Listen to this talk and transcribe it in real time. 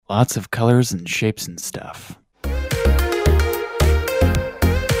Lots of colors and shapes and stuff.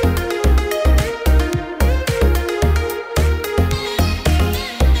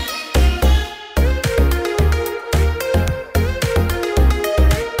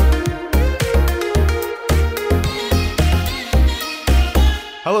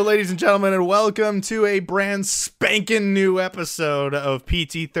 Hello, ladies and gentlemen, and welcome to a brand spanking new episode of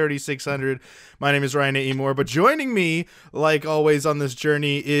PT 3600. My name is Ryan A. Moore, but joining me, like always on this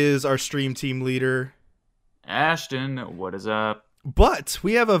journey, is our stream team leader, Ashton. What is up? But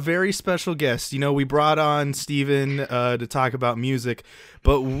we have a very special guest. You know, we brought on Steven to talk about music,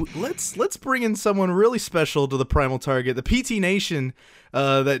 but let's bring in someone really special to the Primal Target, the PT Nation,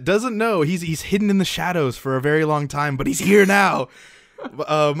 that doesn't know. He's hidden in the shadows for a very long time, but he's here now.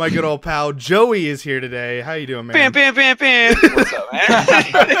 My good old pal Joey is here today. How you doing, man? Bam. What's up, man?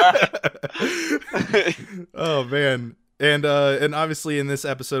 Oh man. And obviously in this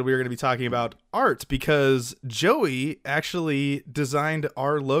episode we are going to be talking about art because Joey actually designed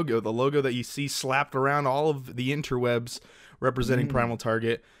our logo, the logo that you see slapped around all of the interwebs representing Primal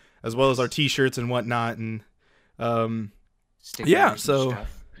Target, as well as our t-shirts and whatnot. And yeah, so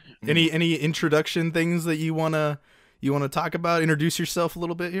any introduction things that you want to talk about? Introduce yourself a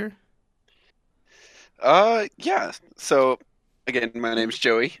little bit here. Yeah. So again, my name's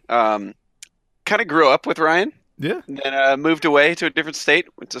Joey. Kind of grew up with Ryan. Yeah. And then moved away to a different state.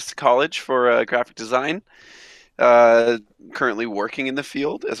 Went to college for graphic design. Currently working in the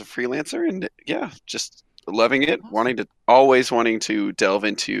field as a freelancer, and yeah, just loving it. Always wanting to delve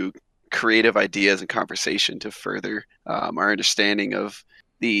into creative ideas and conversation to further our understanding of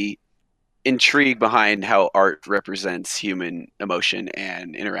the intrigue behind how art represents human emotion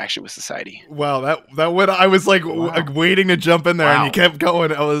and interaction with society. Wow, that went. I was like waiting to jump in there, and you kept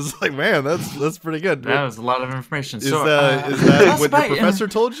going. I was like, man, that's pretty good. That was a lot of information. Is that what your professor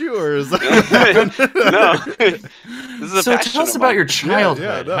told you, or is that No? This is a tell us about your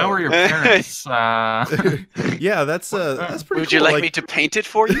childhood. Yeah, no. How were your parents? Yeah, that's pretty. Would you cool. like me to paint it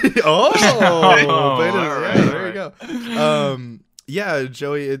for you? Oh, right. There you go. Yeah,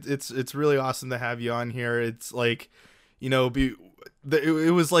 Joey, it's really awesome to have you on here. It's like, you know,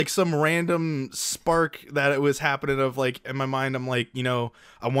 it was like some random spark that it was happening of like in my mind. I'm like, you know,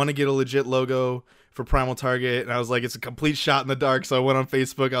 I want to get a legit logo for Primal Target, and I was like, it's a complete shot in the dark. So I went on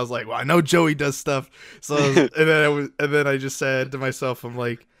Facebook. I was like, well, I know Joey does stuff. So and then I just said to myself, I'm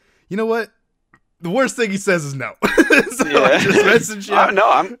like, you know what? The worst thing he says is no. So I just messaged you.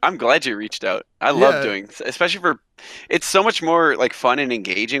 No, I'm glad you reached out. I love doing, especially it's so much more like fun and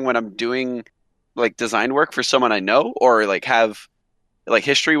engaging when I'm doing like design work for someone I know or like have like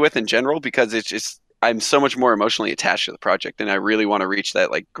history with in general, because it's just, I'm so much more emotionally attached to the project, and I really want to reach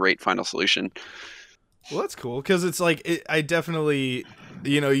that like great final solution. Well, that's cool, because it's like I definitely,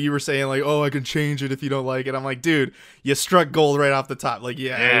 you know, you were saying like, oh, I can change it if you don't like it. I'm like, dude, you struck gold right off the top. Like,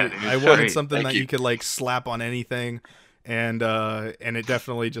 I wanted something that you could like slap on anything, and it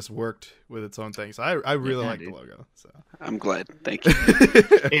definitely just worked with its own thing. So I really like the logo. So I'm glad. Thank you.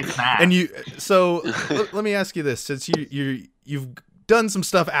 It's not. And let me ask you this: since you've done some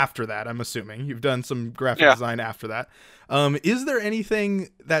stuff after that, I'm assuming you've done some graphic design after that. Is there anything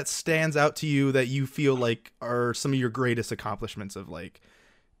that stands out to you that you feel like are some of your greatest accomplishments of like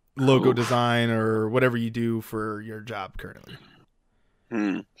logo design or whatever you do for your job currently?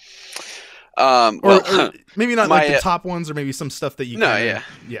 Or maybe not like the top ones, or maybe some stuff that you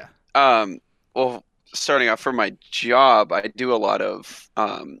Well, starting off for my job, I do a lot of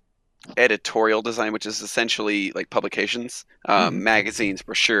editorial design, which is essentially like publications, magazines,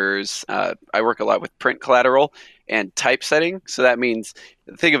 brochures. I work a lot with print collateral and typesetting. So that means,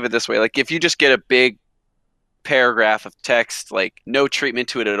 think of it this way, like if you just get a big paragraph of text, like no treatment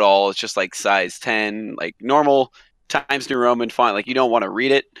to it at all, it's just like size 10, like normal Times New Roman font, like you don't want to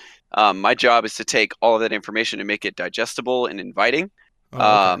read it. My job is to take all of that information and make it digestible and inviting.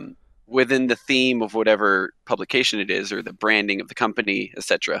 Within the theme of whatever publication it is, or the branding of the company,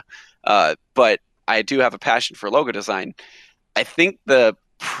 etc. But I do have a passion for logo design. I think the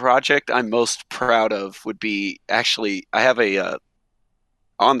project I'm most proud of would be, actually, I have a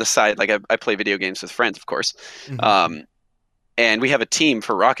on the side, like I play video games with friends, of course. And we have a team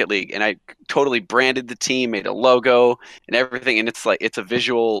for Rocket League, and I totally branded the team, made a logo and everything. And it's like, it's a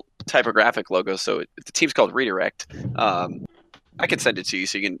visual typographic logo. So the team's called Redirect. I could send it to you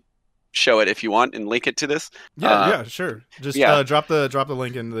so you can show it if you want and link it to this. Yeah, sure. Just drop the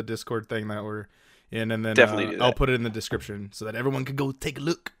link in the Discord thing that we're in, and then definitely I'll put it in the description so that everyone can go take a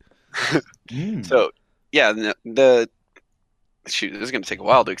look. So yeah, the shoot, this is going to take a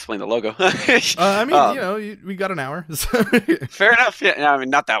while to explain the logo. I mean, we got an hour. So. Fair enough. Yeah, no, I mean,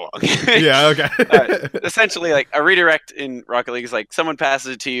 not that long. Yeah, okay. Essentially, like a redirect in Rocket League is like someone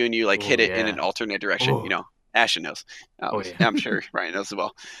passes it to you and you like hit it in yeah. an alternate direction. Oh. You know, Ashton knows. Yeah. I'm sure Ryan knows as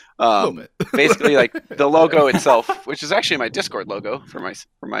well. A little bit. Basically, like the logo itself, which is actually my Discord logo for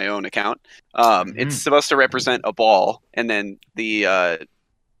my own account. It's supposed to represent a ball, and then the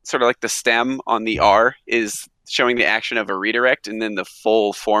sort of like the stem on the R is showing the action of a redirect, and then the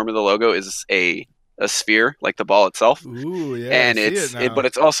full form of the logo is a sphere, like the ball itself. Ooh, yeah. And but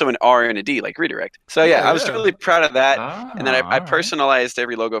it's also an R and a D, like redirect. So yeah, I was really proud of that. And then I personalized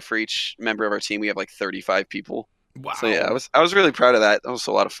every logo for each member of our team. We have like 35 people. Wow. So yeah, I was really proud of that. That was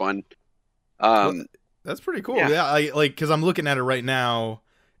a lot of fun. Well, that's pretty cool. Yeah, I like because I'm looking at it right now,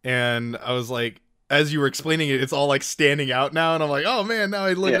 and I was like, as you were explaining it, it's all like standing out now, and I'm like, oh man, now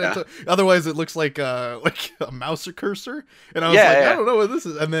I look at it. Otherwise, it looks like a mouse cursor, and I was like, I don't know what this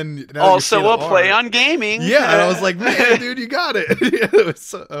is. And then also we'll play on gaming. Yeah, and I was like, man, dude, you got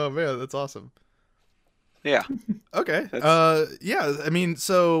it. Oh man, that's awesome. Yeah. Okay. Yeah. I mean,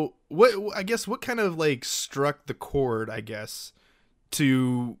 so what? I guess what kind of like struck the chord? I guess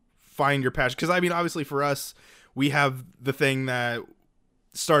to find your passion, because I mean, obviously for us, we have the thing that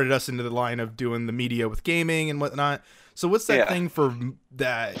started us into the line of doing the media with gaming and whatnot. So what's that thing for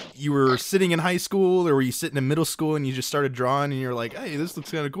that you were sitting in high school, or were you sitting in middle school and you just started drawing and you're like, hey, this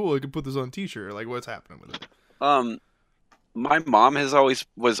looks kind of cool, I could put this on a t-shirt? Like, what's happening with it? My mom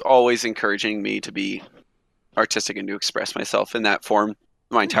was always encouraging me to be artistic and to express myself in that form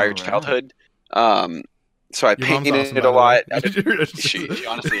my entire childhood. So I painted it a lot. She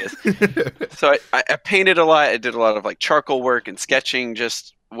honestly is. So I painted a lot. I did a lot of like charcoal work and sketching.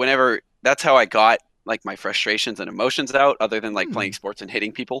 Just whenever, that's how I got like my frustrations and emotions out, other than like playing sports and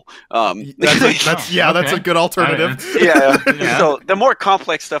hitting people. That's a good alternative. So the more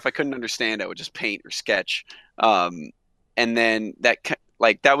complex stuff I couldn't understand, I would just paint or sketch. And then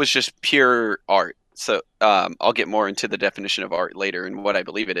that was just pure art. So I'll get more into the definition of art later and what I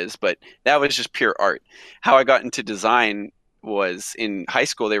believe it is, but that was just pure art. How I got into design was in high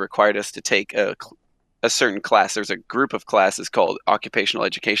school. They required us to take a certain class. There's a group of classes called occupational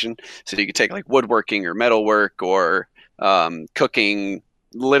education. So you could take like woodworking or metalwork or cooking.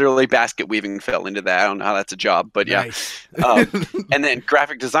 Literally basket weaving fell into that. I don't know how that's a job, but yeah. Nice. And then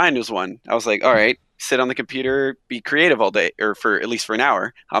graphic design was one. I was like, all right, sit on the computer, be creative all day, or for at least for an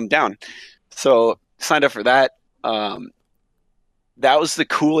hour. I'm down. So signed up for that. That was the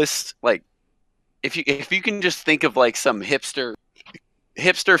coolest. Like, if you can just think of like some hipster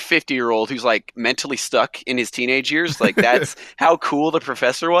 50-year-old who's like mentally stuck in his teenage years, like that's how cool the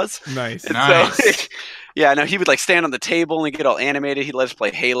professor was. Nice. So, yeah, no, he would like stand on the table and get all animated. He'd let us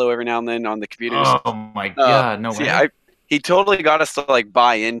play Halo every now and then on the computers. Oh my god, no way. Yeah, he totally got us to like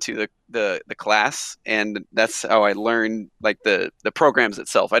buy into the class, and that's how I learned like the programs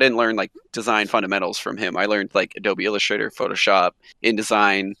itself. I didn't learn like design fundamentals from him. I learned like Adobe Illustrator, Photoshop,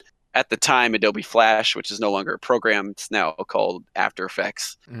 InDesign. At the time, Adobe Flash, which is no longer a program, it's now called After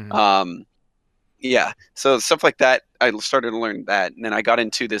Effects. Mm-hmm. Yeah, so stuff like that. I started to learn that, and then I got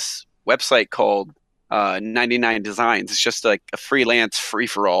into this website called 99 Designs. It's just like a freelance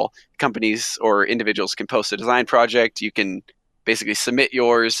free-for-all. Companies or individuals can post a design project. You can basically submit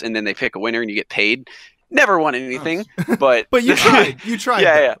yours, and then they pick a winner, and you get paid. Never won anything, but you tried. You tried.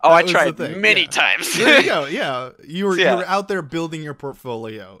 Yeah. Oh, I tried many times. There you go. Yeah, you were out there building your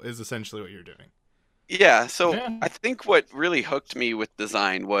portfolio. Is essentially what you're doing. Yeah. So I think what really hooked me with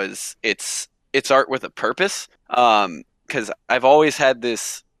design was it's art with a purpose. Because I've always had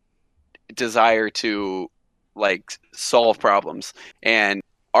this desire to like solve problems, and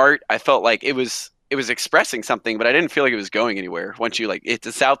art, I felt like it was expressing something, but I didn't feel like it was going anywhere. Once you like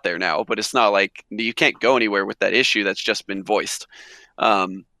it's out there now, but it's not like you can't go anywhere with that issue that's just been voiced.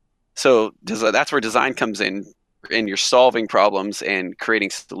 So that's where design comes in, and you're solving problems and creating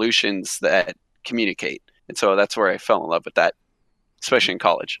solutions that communicate. And so that's where I fell in love with that, especially in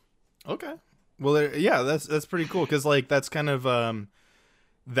college. Okay. Well, that's pretty cool, because like that's kind of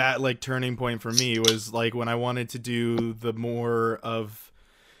that like turning point for me was like when I wanted to do the more of,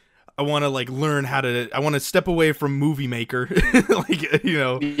 I want to like learn how to, I want to step away from Movie Maker, like, you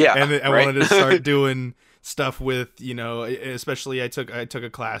know, and I wanted to start doing stuff with, you know, especially I took a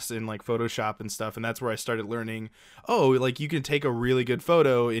class in like Photoshop and stuff, and that's where I started learning, oh, like you can take a really good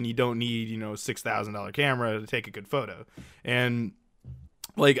photo and you don't need, you know, $6,000 camera to take a good photo. And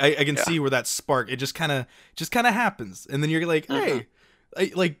like I can see where that spark, it just kind of happens, and then you're like, hey,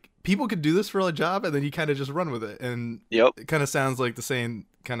 like people could do this for a job, and then you kind of just run with it, and it kind of sounds like the same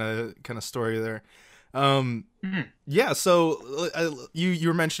kind of story there. Yeah, so you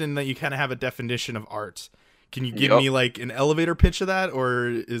were mentioning that you kind of have a definition of art. Can you give Yup. me like an elevator pitch of that, or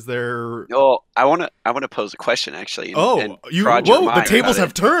is there? No, I wanna pose a question actually. And You prod your whoa! The mind tables about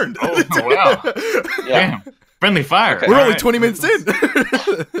have turned. Oh, wow. Yeah. Damn. Friendly fire. Okay. We're only Alright. 20 minutes in.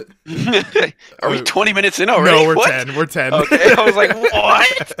 Are we 20 minutes in already? No, we're What? 10. We're 10. Okay, I was like,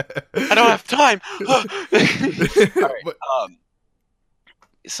 what? I don't have time. All right. But-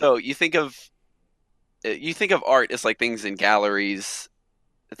 So you think of art as like things in galleries,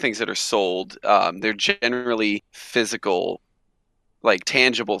 things that are sold. They're generally physical, like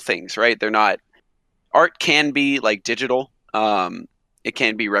tangible things, right? They're not. Art can be like digital. It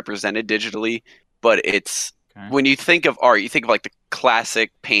can be represented digitally, but it's Okay. when you think of art, you think of like the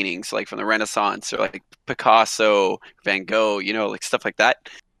classic paintings, like from the Renaissance or like Picasso, Van Gogh, like stuff like that.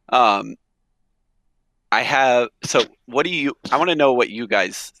 I want to know what you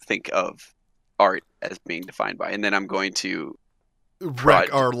guys think of art as being defined by, and then I'm going to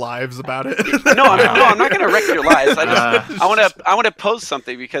wreck our lives about it. no, I'm not going to wreck your lives. I want to pose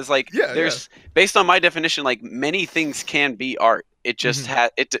something because like Yeah, there's based on my definition, like many things can be art. It just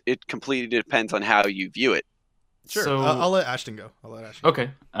it completely depends on how you view it. Sure. So- I'll let Ashton go. Okay.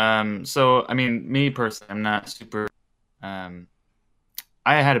 So I mean, me personally, I'm not super. I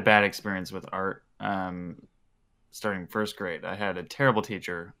had a bad experience with art. Starting first grade, I had a terrible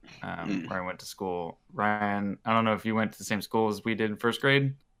teacher where I went to school. Ryan, I don't know if you went to the same school as we did in first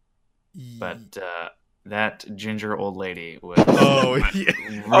grade, but that ginger old lady would Oh, yeah.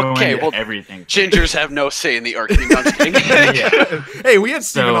 ruin Okay, well, everything. Gingers have no say in the art community. No, I'm just kidding. Yeah. Hey, we had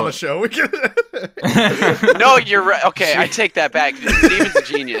Steven So- on the show. We can... No, you're right. Okay, I take that back. Steven's a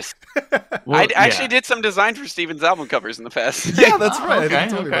genius. Well, I actually yeah. did some design for Steven's album covers in the past. Yeah, that's Oh, right. I okay, didn't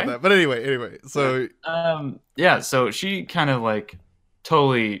tell you about okay. that. But anyway. So Yeah, so she kind of like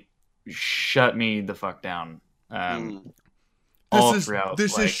totally shut me the fuck down. All throughout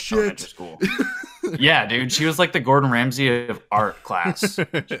this like, is shit. elementary school. Yeah, dude, she was like the Gordon Ramsay of art class.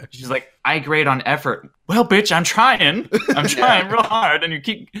 She's like, I grade on effort. Well, bitch, I'm trying real hard, and you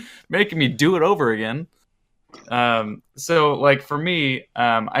keep making me do it over again. So like for me,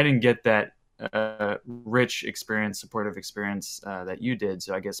 I didn't get that rich experience, supportive experience that you did.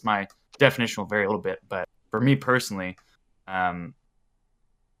 So I guess my definition will vary a little bit. But for me personally,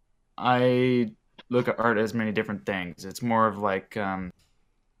 I look at art as many different things. It's more of like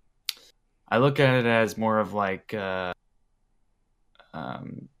I look at it as more of like I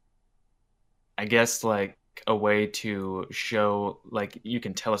guess like a way to show like you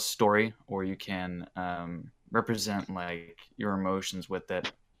can tell a story or you can represent like your emotions with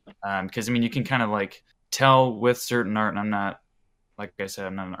it. Because I mean you can kind of like tell with certain art, and I'm not, like I said,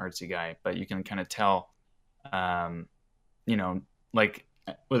 I'm not an artsy guy, but you can kind of tell like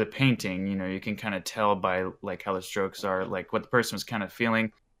with a painting, you can kind of tell by like how the strokes are, like what the person was kind of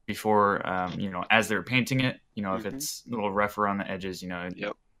feeling before, as they were painting it. If it's a little rough around the edges,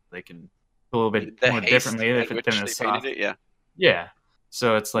 Yep. they can do a little bit The more haste differently at if it's which been a they soft. painted it, yeah. Yeah.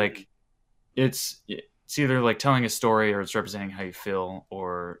 So it's like it's either like telling a story or it's representing how you feel,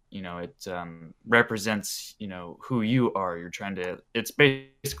 or it represents who you are. You're trying to. It's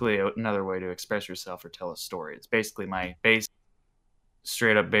basically another way to express yourself or tell a story. It's basically my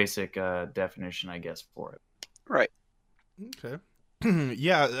straight up basic definition, I guess, for it. Right. okay.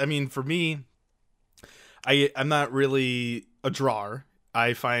 Yeah, I mean, for me, I'm not really a drawer.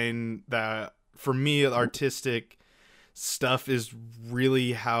 I find that for me, artistic stuff is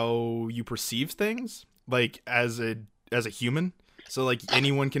really how you perceive things, like as a human. So like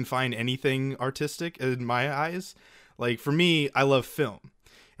anyone can find anything artistic in my eyes. Like for me, I love film.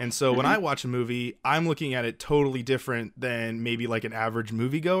 And so when I watch a movie, I'm looking at it totally different than maybe like an average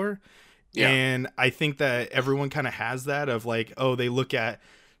moviegoer. Yeah. And I think that everyone kind of has that of like, oh, they look at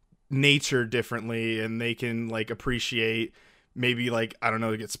nature differently and they can like appreciate maybe like, I don't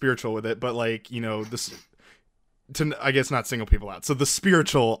know, to get spiritual with it, but like, this to, I guess, not single people out. So the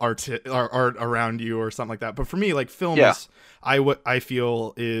spiritual art around you or something like that. But for me, like film is what I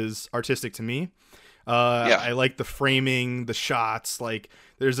feel is artistic to me. I like the framing, the shots. Like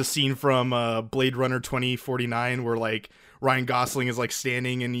there's a scene from Blade Runner 2049 where like Ryan Gosling is like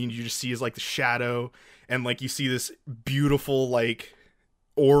standing and you just see his like the shadow, and like you see this beautiful like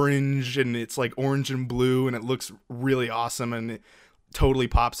orange, and it's like orange and blue, and it looks really awesome and it totally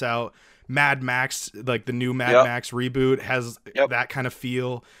pops out. Mad Max, like the new Mad Max reboot, has that kind of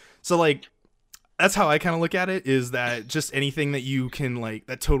feel. So like that's how I kind of look at it, is that just anything that you can like,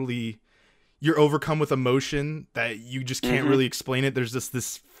 that totally you're overcome with emotion that you just can't really explain it. There's just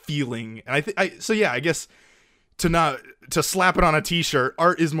this feeling. And I guess to slap it on a t-shirt,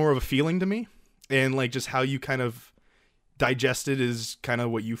 art is more of a feeling to me. and like just how you kind of digest it is kind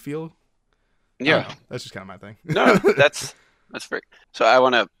of what you feel. I don't Yeah. know. That's just kind of my thing. No, that's very. So I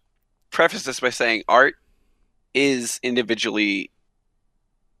want to preface this by saying art is individually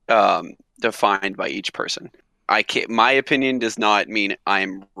defined by each person. I can't. My opinion does not mean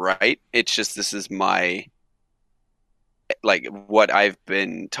I'm right. It's just this is my like what I've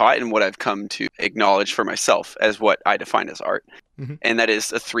been taught and what I've come to acknowledge for myself as what I define as art, Mhm. and that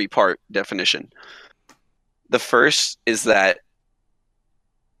is a 3-part definition. The first is that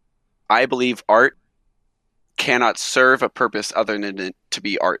I believe art cannot serve a purpose other than it to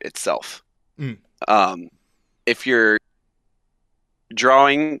be art itself. Mm. If you're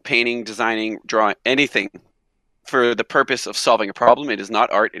drawing, painting, designing, drawing anything for the purpose of solving a problem, it is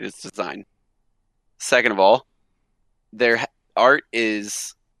not art, it is design. Second of all, art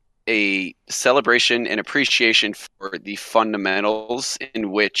is a celebration and appreciation for the fundamentals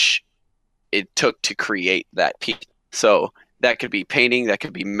in which it took to create that piece. So that could be painting, that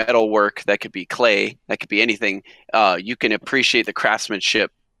could be metal work, that could be clay, that could be anything. You can appreciate the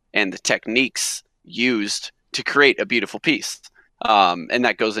craftsmanship and the techniques used to create a beautiful piece. And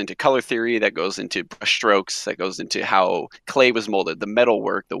that goes into color theory, that goes into brush strokes, that goes into how clay was molded, the metal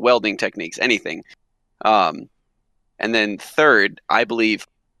work, the welding techniques, anything. And then third, I believe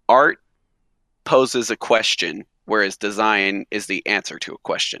art poses a question, whereas design is the answer to a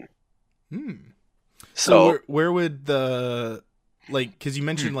question. Hmm. So where would the like, because you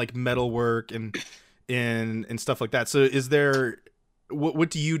mentioned like metal work and stuff like that. So is there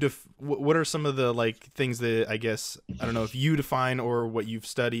what do you what are some of the like things that I guess I don't know if you define or what you've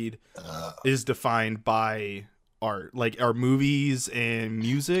studied is defined by art? Like, are movies and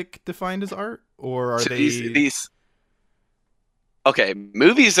music defined as art, or are so they these okay,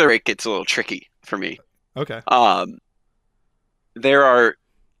 movies are it gets a little tricky for me. okay? There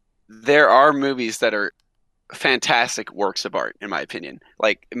are movies that are fantastic works of art, in my opinion.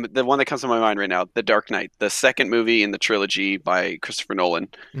 Like the one that comes to my mind right now, The Dark Knight, the second movie in the trilogy by Christopher Nolan.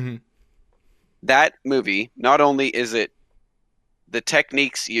 Mm-hmm. That movie, not only is it the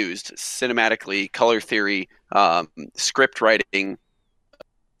techniques used cinematically, color theory, script writing,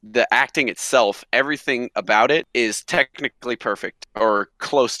 the acting itself, everything about it is technically perfect or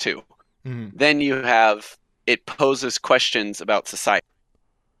close to. Mm-hmm. Then you have it poses questions about society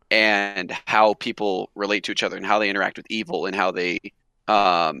and how people relate to each other and how they interact with evil and how they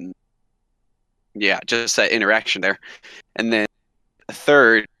just that interaction there. And then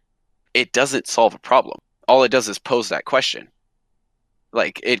third, it doesn't solve a problem. All it does is pose that question.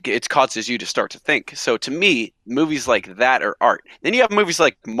 Like it causes you to start to think. So to me, movies like that are art. Then you have movies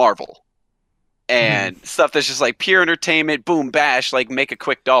like Marvel and stuff that's just like pure entertainment, boom, bash, like make a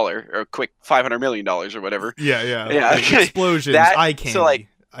quick dollar or a quick $500 million or whatever. Yeah. Yeah. Like explosions, That- eye candy. so, like,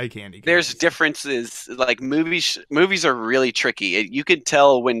 eye candy. There's differences. Like movies are really tricky. You can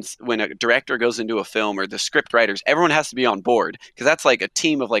tell when a director goes into a film or the script writers, everyone has to be on board because that's like a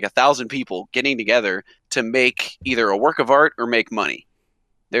team of like 1,000 people getting together to make either a work of art or make money.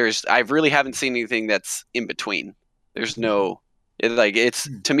 I really haven't seen anything that's in between. There's no it's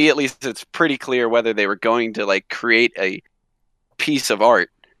to me at least it's pretty clear whether they were going to like create a piece of art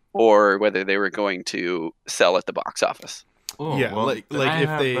or whether they were going to sell at the box office. Oh, Yeah, well, like then I if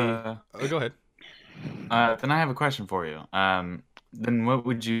have, they oh, go ahead. then I have a question for you. Then what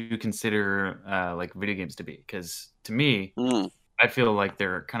would you consider like video games to be? Because to me, I feel like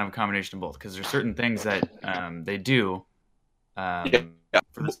they're kind of a combination of both. Because there's certain things that they do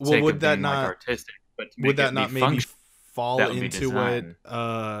for the sake would of that being not like artistic, but to would make that it not be maybe functional, fall that would be into design.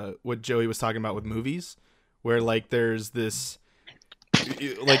 what Joey was talking about with movies, where like there's this,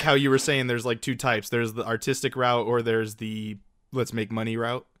 like how you were saying, there's like two types. There's the artistic route, or there's the let's make money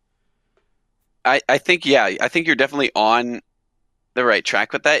route. I think you're definitely on the right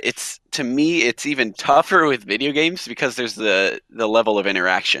track with that. It's to me it's even tougher with video games because there's the level of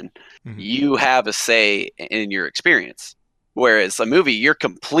interaction. Mhm. You have a say in your experience. Whereas a movie, your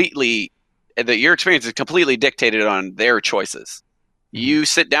experience is completely dictated on their choices. Mhm. You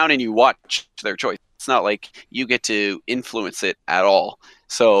sit down and you watch their choice. It's not like you get to influence it at all.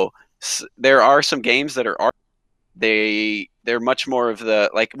 So there are some games that are art. They're much more of the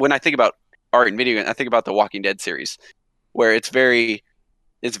like when I think about art and video, I think about the Walking Dead series, where it's very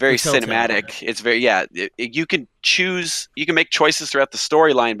Telltale. cinematic. It's very you can make choices throughout the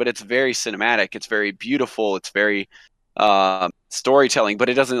storyline, but it's very cinematic. It's very beautiful. It's very storytelling, but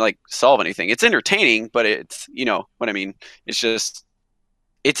it doesn't like solve anything. It's entertaining, but it's what I mean. It's just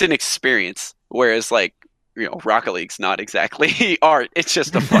it's an experience. Whereas like Rocket League's not exactly art. It's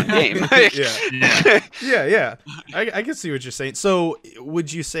just a fun game. Yeah. Yeah. I can see what you're saying. So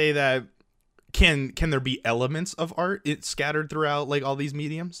would you say that can there be elements of art scattered throughout like all these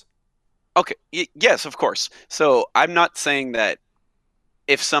mediums? Okay, yes, of course. So I'm not saying that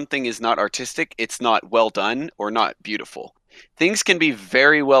if something is not artistic, it's not well done or not beautiful. Things can be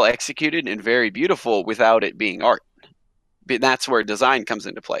very well executed and very beautiful without it being art. But that's where design comes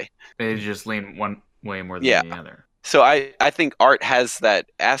into play. They just lean one way more than Yeah. the other. So I think art has that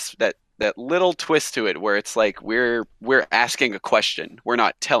that little twist to it where it's like we're asking a question. We're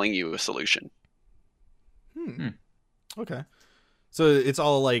not telling you a solution. Okay. So it's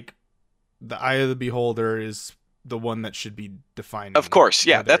all like the eye of the beholder is the one that should be defining. Of course,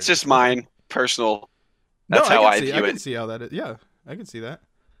 yeah. whether That's it's- just mine personal. That's how I view I it. can see how that is. Yeah, I can see that.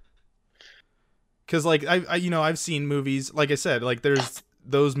 Because like I you know I've seen movies like I said like there's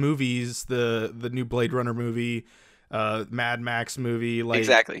those movies the new Blade Runner movie, Mad Max movie like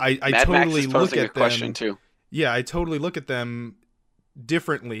Exactly. I Mad totally Max is look posing at a question them. too. Yeah, I totally look at them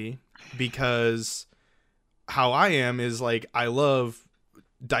differently because how I am is like I love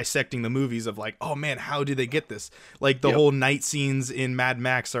dissecting the movies of like, oh man, how did they get this? Like the Yep. whole night scenes in Mad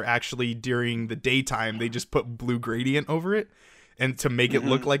Max are actually during the daytime. They just put blue gradient over it and to make it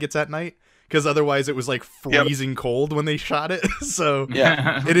look like it's at night because otherwise it was like freezing cold when they shot it. So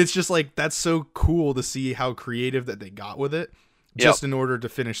Yeah. and it's just like that's so cool to see how creative that they got with it just in order to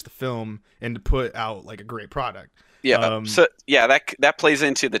finish the film and to put out like a great product. Yeah. So yeah, that plays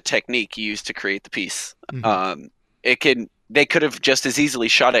into the technique used to create the piece. Mhm. They could have just as easily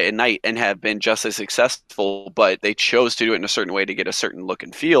shot it at night and have been just as successful, but they chose to do it in a certain way to get a certain look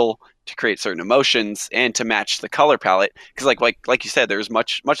and feel, to create certain emotions, and to match the color palette. Because like you said, there's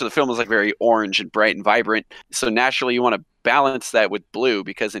much of the film is like very orange and bright and vibrant. So naturally, you want to balance that with blue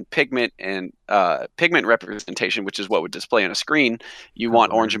because in pigment and pigment representation, which is what would display on a screen, you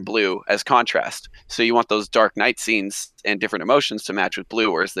want orange and blue as contrast. So you want those dark night scenes and different emotions to match with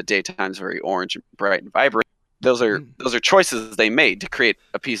blue, whereas the daytime's very orange and bright and vibrant. Those are choices they made to create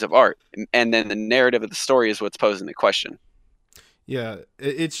a piece of art, and then the narrative of the story is what's posing the question. Yeah,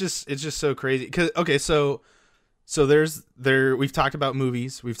 it's just so crazy. 'Cause, okay, so we've talked about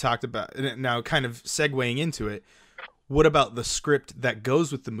movies, we've talked about now kind of segueing into it. What about the script that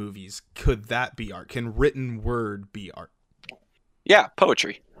goes with the movies? Could that be art? Can written word be art? Yeah,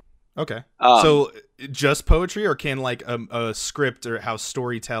 poetry. Okay, so just poetry, or can like a script or how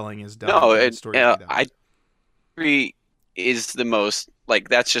storytelling is done? No, is the most like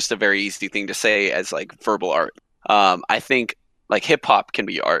that's just a very easy thing to say as like verbal art. I think like hip hop can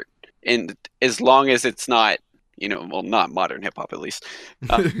be art, and as long as it's not, not modern hip hop at least.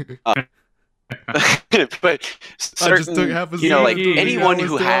 But certain, like anyone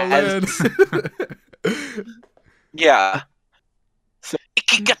who has, yeah. So,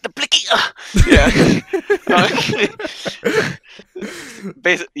 Icky got the blicky. Yeah.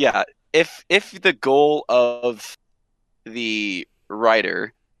 Basically, yeah. If the goal of the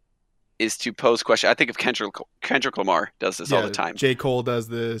writer is to pose question, I think of Kendrick Lamar does this all the time. J. Cole does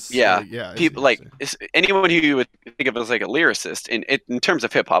this. Yeah, yeah. People like anyone who you would think of as like a lyricist in terms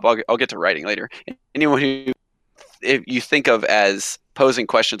of hip hop. I'll get to writing later. Anyone who if you think of as posing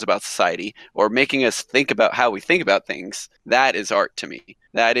questions about society or making us think about how we think about things, that is art to me.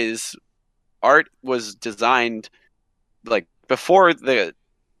 That is art was designed like before the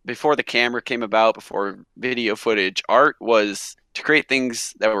camera came about, before video footage. Art was to create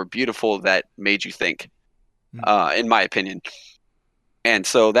things that were beautiful that made you think, in my opinion. And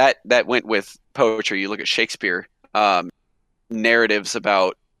so that went with poetry. You look at Shakespeare, narratives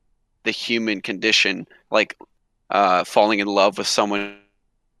about the human condition, like falling in love with someone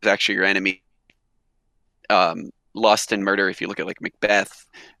who's actually your enemy, lust and murder. If you look at like Macbeth,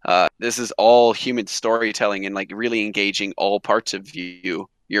 this is all human storytelling and like really engaging all parts of you,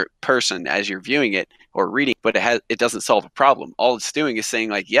 your person as you're viewing it or reading, but it doesn't solve a problem. All it's doing is saying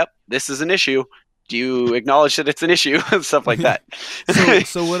like, yep, this is an issue. Do you acknowledge that it's an issue? Stuff like that.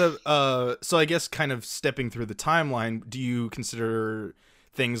 So I guess kind of stepping through the timeline, do you consider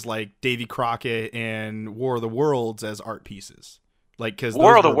things like Davy Crockett and War of the Worlds as art pieces? Like, because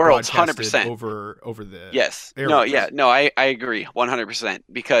War of the Worlds, 100% over the yes, no, yeah, no, I agree 100%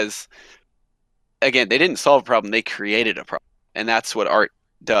 because again, they didn't solve a problem; they created a problem, and that's what art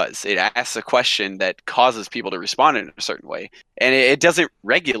does. It asks a question that causes people to respond in a certain way, and it doesn't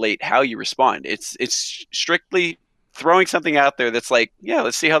regulate how you respond. It's strictly throwing something out there that's like, yeah,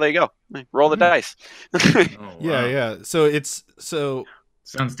 let's see how they go. Roll the dice. Yeah. So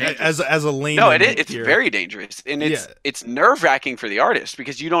sounds dangerous. As a layman, no, it's very dangerous, and it's nerve wracking for the artist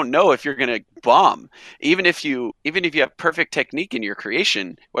because you don't know if you're gonna bomb. Even if you have perfect technique in your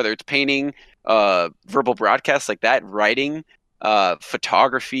creation, whether it's painting, verbal broadcasts like that, writing,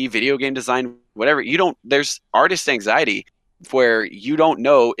 photography, video game design, whatever. You don't. There's artist anxiety where you don't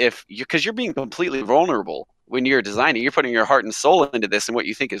know if you, because you're being completely vulnerable when you're designing. You're putting your heart and soul into this and what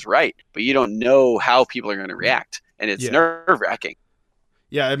you think is right, but you don't know how people are going to react, and it's nerve-wracking.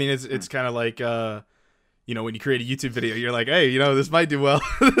 Yeah, I mean, it's kind of like, you know, when you create a YouTube video, you're like, hey, you know, this might do well.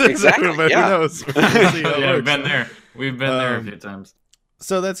 Exactly. But yeah. who knows? We'll see how it Yeah, we've works. been there. We've been there a few times.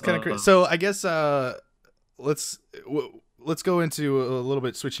 So that's kind of crazy. So I guess let's go into a little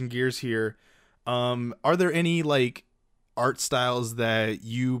bit switching gears here. Are there any like art styles that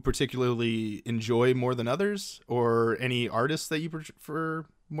you particularly enjoy more than others, or any artists that you prefer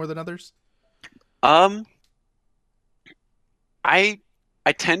more than others? I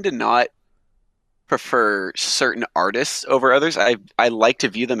tend to not prefer certain artists over others. I like to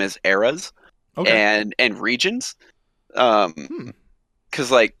view them as eras and regions. Because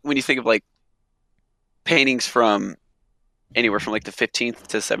like when you think of like paintings from anywhere from like the 15th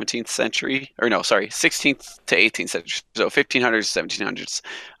to 17th century, or no, sorry, 16th to 18th century, so 1500s,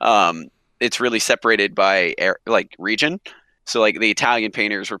 1700s, it's really separated by like region. So like the Italian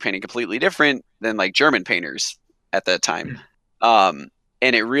painters were painting completely different than like German painters at that time.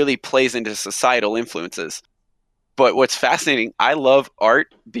 And it really plays into societal influences. But what's fascinating, I love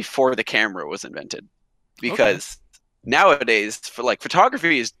art before the camera was invented, because nowadays, for like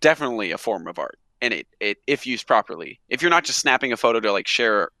photography is definitely a form of art, and it if used properly. If you're not just snapping a photo to like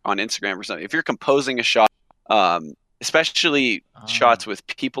share on Instagram or something, if you're composing a shot, especially shots with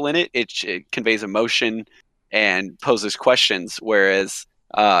people in it, it conveys emotion and poses questions. Whereas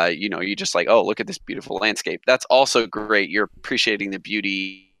you know, you just like, oh, look at this beautiful landscape. That's also great. You're appreciating the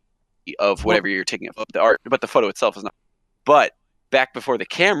beauty of whatever you're taking of the art, but the photo itself is not. But back before the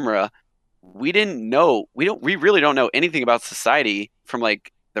camera, we really don't know anything about society from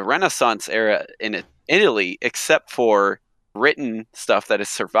like the Renaissance era in Italy, except for written stuff that has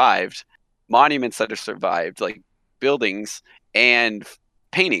survived, monuments that have survived, like buildings and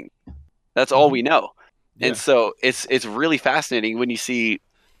painting. That's all we know. Yeah. And so it's really fascinating when you see,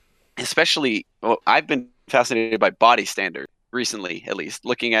 especially, well, I've been fascinated by body standards recently, at least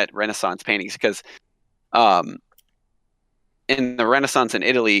looking at Renaissance paintings, because in the Renaissance in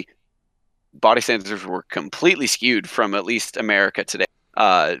Italy, body standards were completely skewed from at least America today.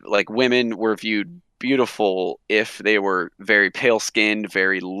 Like women were viewed beautiful if they were very pale skinned,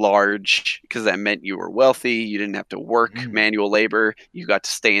 very large, because that meant you were wealthy. You didn't have to work manual labor. You got to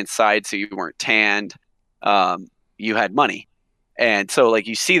stay inside, so you weren't tanned. You had money. And so like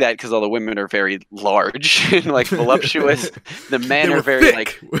you see that because all the women are very large and like voluptuous. The men are very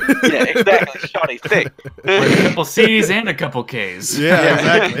thick. Like, yeah, exactly, shoddy thick. With a couple C's and a couple K's.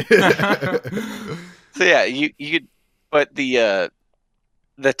 Yeah, exactly. So yeah, you could, but the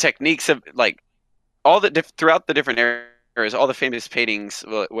techniques of like all the throughout the different eras, all the famous paintings,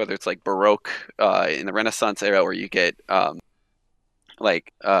 whether it's like Baroque in the Renaissance era, or you get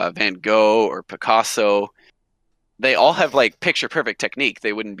like Van Gogh or Picasso. They all have like picture perfect technique.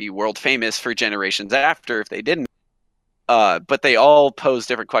 They wouldn't be world famous for generations after if they didn't. But they all pose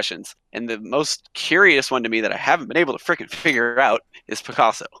different questions. And the most curious one to me that I haven't been able to freaking figure out is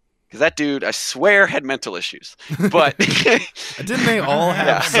Picasso. Because that dude, I swear, had mental issues. But didn't they all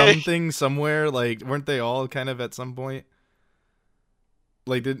have something somewhere? Like, weren't they all kind of at some point?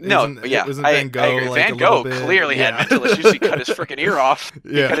 Like, wasn't Van Gogh? Like, Van Gogh clearly had mental issues. He cut his freaking ear off.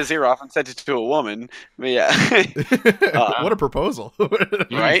 He cut his ear off and sent it to a woman. But yeah, what a proposal,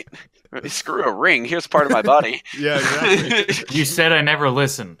 right? Screw a ring. Here's part of my body. Yeah, exactly. You said I never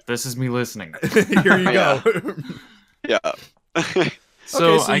listened. This is me listening. Here you go. Yeah.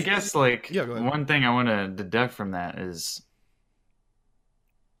 So I guess like one thing I want to deduct from that is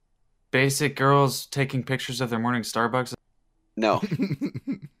basic girls taking pictures of their morning Starbucks. No.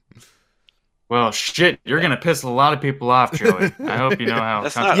 Well, shit, you're going to piss a lot of people off, Joey. I hope you know how.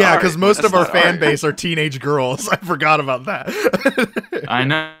 Yeah, because most of our fan base are teenage girls. I forgot about that. I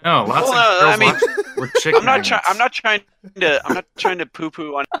know. Lots of girls. I mean, we're chicken. I'm not trying to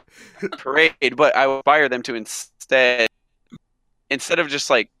poo-poo on parade, but I would inspire them to instead of just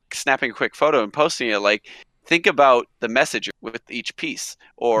like snapping a quick photo and posting it, like think about the message with each piece,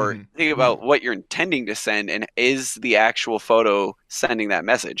 or think about what you're intending to send, and is the actual photo sending that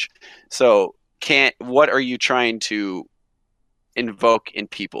message? So what are you trying to invoke in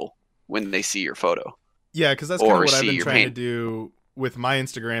people when they see your photo? Yeah, because that's kind of what I've been trying to do with my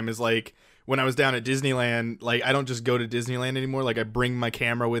Instagram, is like when I was down at Disneyland, like I don't just go to Disneyland anymore. Like I bring my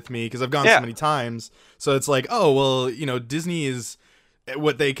camera with me because I've gone so many times. So it's like, oh, well, you know, Disney is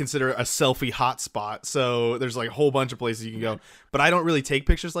what they consider a selfie hotspot. So there's like a whole bunch of places you can go. But I don't really take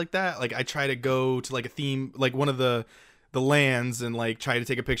pictures like that. Like I try to go to like a theme, like one of the the lands and like try to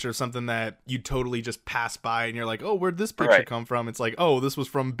take a picture of something that you totally just pass by and you're like, oh, where'd this picture Right. come from? It's like, oh, this was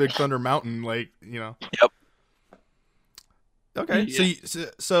from Big Thunder Mountain, like, Yep. Okay,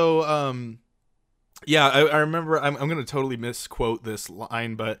 yeah, I remember. I'm gonna totally misquote this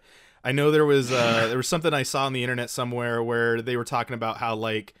line, but I know there was something I saw on the internet somewhere where they were talking about how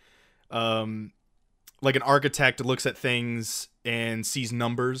like an architect looks at things and sees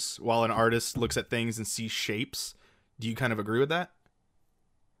numbers, while an artist looks at things and sees shapes. Do you kind of agree with that?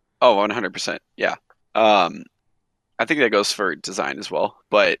 Oh, 100%. Yeah. I think that goes for design as well.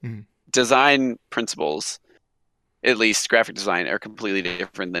 But Mhm. design principles, at least graphic design, are completely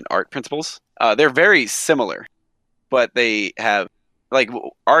different than art principles. They're very similar, but they have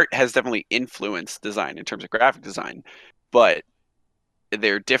art has definitely influenced design in terms of graphic design, but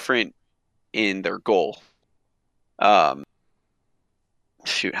they're different in their goal.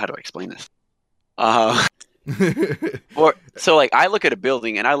 Shoot, how do I explain this? So like I look at a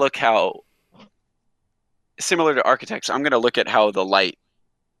building and I look how similar to architects, I'm going to look at how the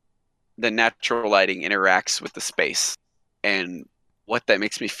natural lighting interacts with the space and what that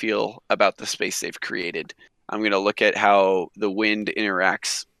makes me feel about the space they've created. I'm going to look at how the wind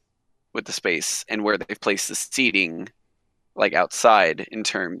interacts with the space and where they've placed the seating like outside in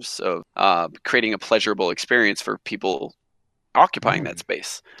terms of creating a pleasurable experience for people occupying that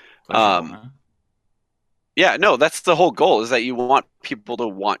space. Pleasurable, huh? Yeah, no, that's the whole goal, is that you want people to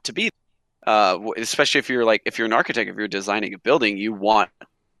want to be especially if you're an architect, if you're designing a building, you want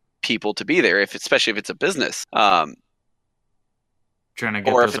people to be there, especially if it's a business. Trying to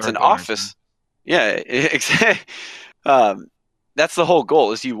get Or those if it's an art owners, office. Yeah, exactly. That's the whole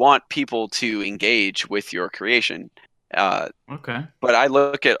goal, is you want people to engage with your creation. Okay. But I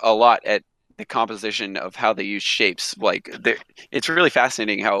look at a lot at the composition of how they use shapes. It's really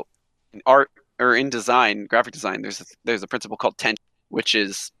fascinating how in art or in design, graphic design, there's a principle called tension, which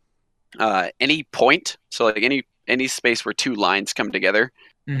is any point. So like any space where two lines come together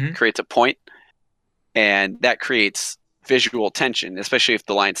Mm-hmm. creates a point, and that creates visual tension, especially if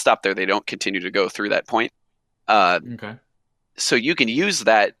the lines stop there, they don't continue to go through that point. Okay. So you can use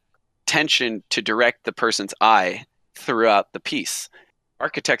that tension to direct the person's eye throughout the piece.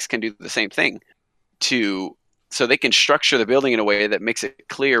 Architects can do the same thing so they can structure the building in a way that makes it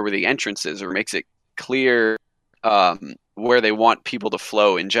clear where the entrance is, or makes it clear where they want people to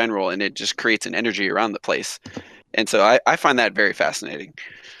flow in general, and it just creates an energy around the place. And so I find that very fascinating.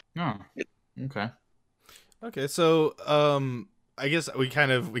 Oh. Okay. Okay, so I guess we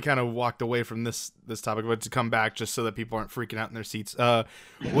kind of walked away from this topic, but to come back just so that people aren't freaking out in their seats.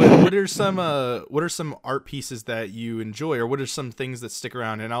 What are some art pieces that you enjoy, or what are some things that stick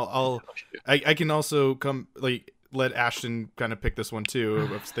around? And I can also let Ashton kind of pick this one too,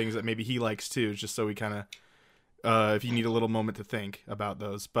 of things that maybe he likes too, just so we kind of if you need a little moment to think about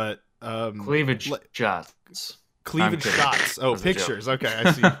those. But Cleavage shots. Cleavage kidding. shots. Oh, That's a joke. Pictures. Okay,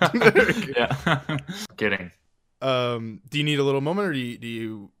 I see. Yeah. Kidding. Do you need a little moment, or do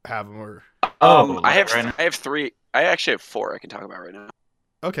you have them? Or I have right now? I have three. I actually have four I can talk about right now.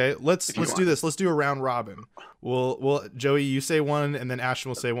 okay, let's If you do want. this. Let's do a round robin. We'll Joey, you say one, and then Ashton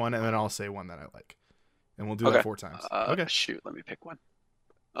will say one, and then I'll say one that I like, and we'll do that Okay. 4 times. Okay. Shoot, let me pick one.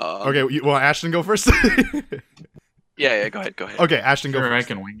 Okay, well, Ashton go first. Yeah, go ahead. Okay, Ashton go Sure, I first.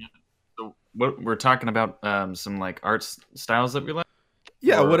 can wing it. So what we're talking about, some like art styles that we like.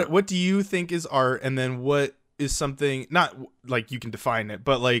 Yeah, or- what do you think is art, and then what is something, not like you can define it,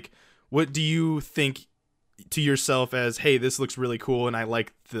 but like what do you think to yourself as, hey, this looks really cool and I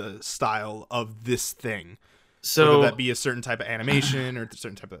like the style of this thing? So whether that be a certain type of animation or a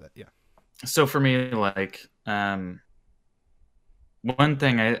certain type of that. Yeah. So for me, like, one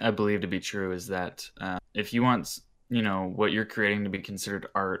thing I believe to be true is that if you want, what you're creating to be considered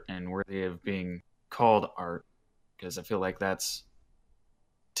art and worthy of being called art, because I feel like that's,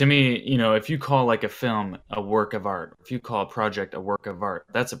 to me, if you call like a film a work of art, if you call a project a work of art,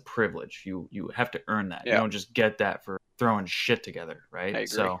 that's a privilege. You have to earn that. Yeah. You don't just get that for throwing shit together, right? I agree.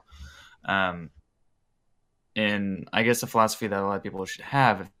 So, and I guess the philosophy that a lot of people should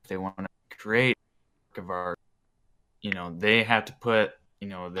have if they want to create a work of art, they have to put,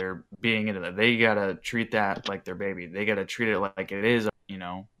 their being into that. They gotta treat that like their baby. They gotta treat it like it is. You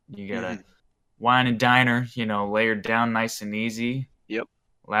gotta wine and diner. Lay her down nice and easy. Yep.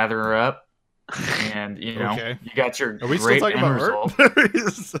 Lather her up, and Okay. you got your Are we still great talking end about result.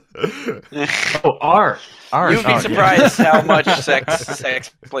 art? Oh, art. You'd be Oh, surprised how much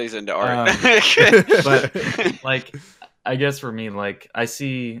sex plays into art. But like, I guess for me, like, I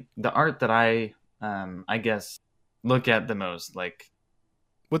see the art that I guess look at the most, like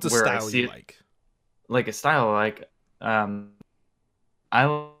What's a where I style see you it- like? like a style, like I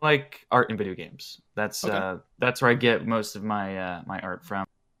like art in video games. That's Okay. that's where I get most of my my art from.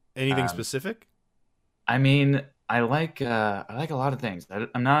 Anything Um, specific? I mean, I like a lot of things.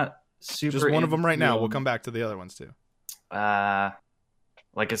 I'm not super Just one of them right now. We'll into, come back to the other ones too.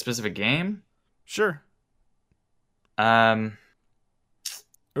 like a specific game. Sure. Um,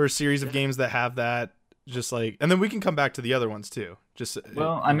 Or a series of games that have that. Just like, and then we can come back to the other ones too. Just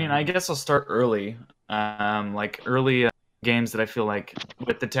well, I mean, I guess I'll start early. Like early games that I feel like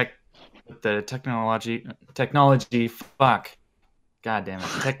with the technology. Fuck, god damn it,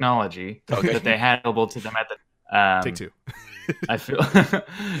 technology Okay. that they had available to them at the Take two. I feel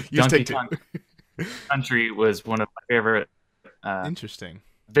Use Donkey take two. Kong Country was one of my favorite Interesting.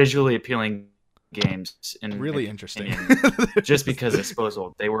 visually appealing games. In Really in interesting. opinion, just because I suppose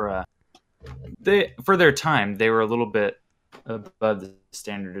they were they for their time they were a little bit above the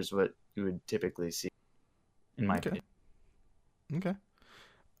standard as what you would typically see, in my Okay. opinion. Okay.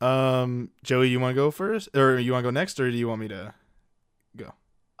 Joey, you want to go first, or you want to go next, or do you want me to go?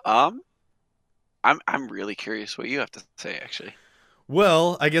 I'm really curious what you have to say actually.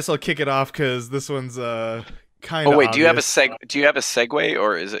 Well, I guess I'll kick it off because this one's kind of. Oh wait, obvious. do you have a segue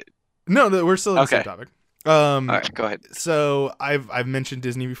or is it No, we're still in the same Okay. topic. all right, go ahead. So I've mentioned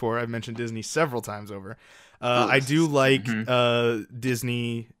Disney before. I've mentioned Disney several times over. Oh, I do like Mhm.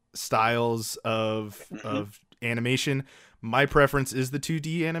 Disney styles of Mhm. animation. My preference is the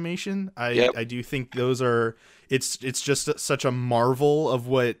 2D animation. Yep. I do think those are it's just such a marvel of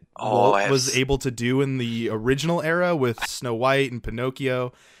what Oh, Walt was able to do in the original era with Snow White and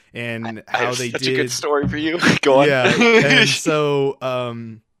Pinocchio and I how have they such did a good story for you. Go on. yeah, and so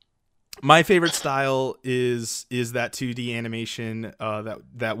my favorite style is that 2D animation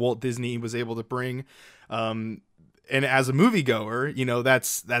that Walt Disney was able to bring. And as a moviegoer, you know,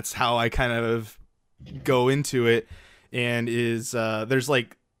 that's how I kind of go into it. And is there's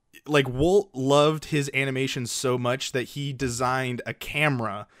like Walt loved his animation so much that he designed a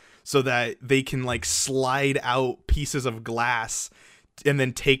camera so that they can like slide out pieces of glass and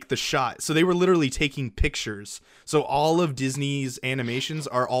then take the shot. So they were literally taking pictures. So all of Disney's animations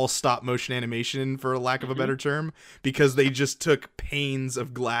are all stop motion animation, for lack of a better term, because they just took panes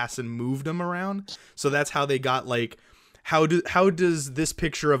of glass and moved them around. So that's how they got like how does this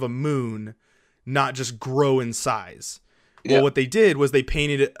picture of a moon not just grow in size? Well, Yeah. what they did was they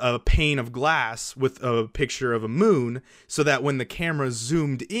painted a pane of glass with a picture of a moon so that when the camera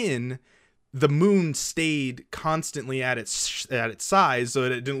zoomed in, the moon stayed constantly at its size so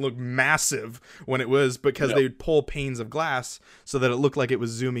that it didn't look massive when it was, because Yep. they would pull panes of glass so that it looked like it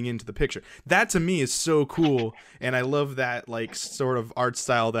was zooming into the picture. That to me is so cool, and I love that like sort of art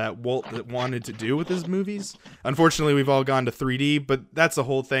style that Walt wanted to do with his movies. Unfortunately, we've all gone to 3D, but that's the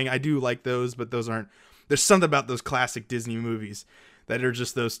whole thing. I do like those, but those aren't. There's something about those classic Disney movies that are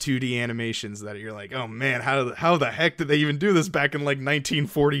just those 2D animations that you're like, oh man, how the heck did they even do this back in like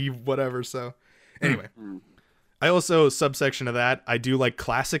 1940 whatever? So anyway, I also, subsection of that, I do like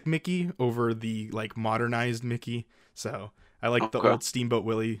classic Mickey over the like modernized Mickey. So I like the Okay. old Steamboat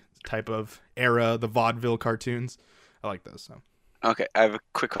Willie type of era, the vaudeville cartoons. I like those. So Okay, I have a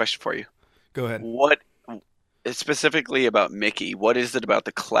quick question for you. go ahead. What specifically about Mickey? What is it about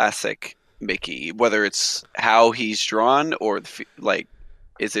the classic Mickey? Whether it's how he's drawn or like,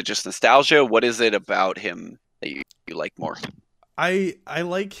 is it just nostalgia? What is it about him that you like more? I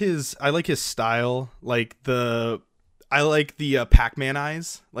like his style. Like I like the Pac-Man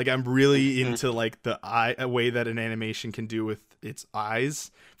eyes. Like I'm really Mhm. into like the eye a way that an animation can do with its eyes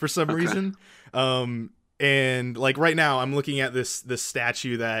for some Okay. reason. And like right now I'm looking at this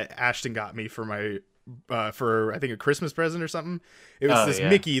statue that Ashton got me for my for I think a Christmas present or something. It was Oh, this yeah.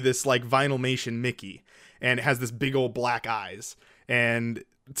 Mickey, this like vinylmation Mickey, and it has this big old black eyes. And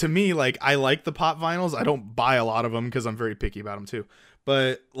to me, like I like the pop vinyls. I don't buy a lot of them because I'm very picky about them too.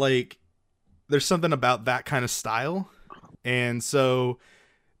 But like there's something about that kind of style. And so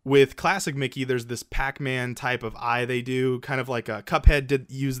with classic Mickey, there's this Pac-Man type of eye they do, kind of like a Cuphead did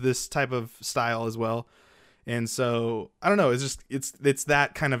use this type of style as well. And so I don't know, it's just it's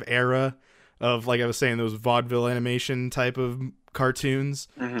that kind of era of, like I was saying, those vaudeville animation type of cartoons,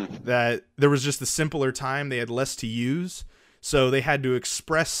 Mhm. that there was just a simpler time, they had less to use, so they had to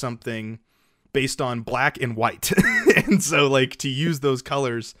express something based on black and white. And so like to use those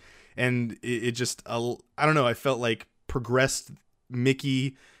colors, and it just I don't know, I felt like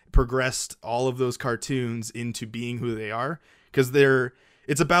Mickey progressed all of those cartoons into being who they are, because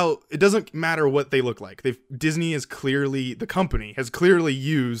it doesn't matter what they look like. Disney is clearly, the company has clearly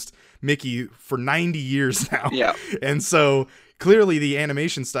used Mickey for 90 years now. Yeah. And so clearly the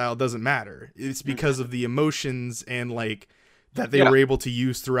animation style doesn't matter. It's because of the emotions and like that they were able to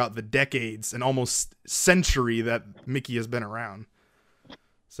use throughout the decades and almost century that Mickey has been around.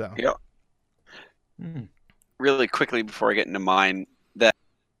 So really quickly before I get into mine,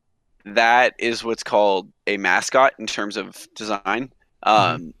 that is what's called a mascot in terms of design.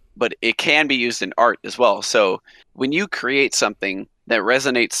 But it can be used in art as well. So when you create something that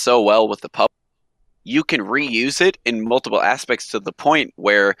resonates so well with the public, you can reuse it in multiple aspects to the point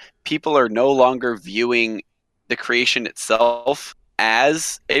where people are no longer viewing the creation itself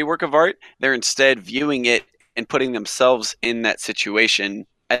as a work of art. They're instead viewing it and putting themselves in that situation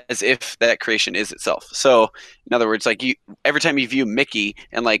as if that creation is itself. So in other words, like every time you view Mickey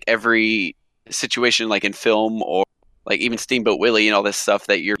and like every situation like in film or like even Steamboat Willie and all this stuff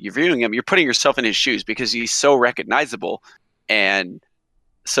that you're viewing him, you're putting yourself in his shoes because he's so recognizable and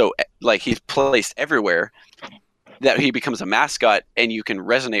so like he's placed everywhere that he becomes a mascot and you can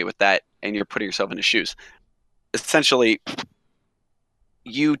resonate with that and you're putting yourself in his shoes. Essentially,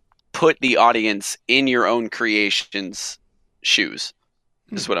 you put the audience in your own creation's shoes.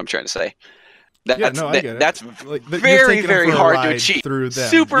 Is what I'm trying to say. I get it. That's like, very, very hard to achieve. Through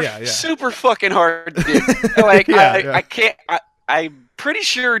them. Super fucking hard to do. Like I can't. I'm pretty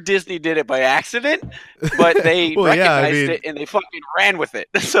sure Disney did it by accident, but they recognized it and they fucking ran with it.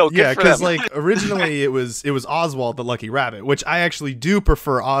 So good for them. Because like originally it was Oswald the Lucky Rabbit, which I actually do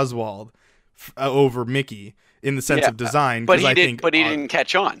prefer Oswald over Mickey. In the sense of design, but he didn't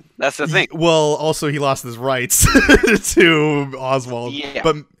catch on. That's the thing. Well, also he lost his rights to Oswald. Yeah.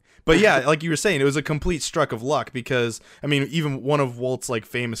 But yeah, like you were saying, it was a complete stroke of luck because I mean, even one of Walt's like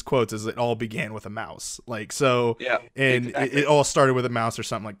famous quotes is it all began with a mouse. Like so, and exactly. it all started with a mouse or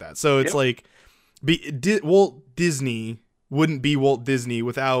something like that. So it's like, Walt Disney wouldn't be Walt Disney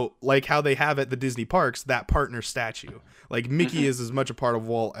without like how they have at the Disney parks that partner statue. Like Mickey is as much a part of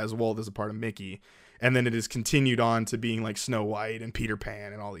Walt as Walt is a part of Mickey. And then it is continued on to being like Snow White and Peter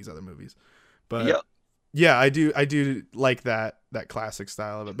Pan and all these other movies. But yeah, I do like that classic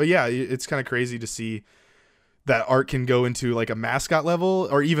style of it. But yeah, it's kind of crazy to see that art can go into like a mascot level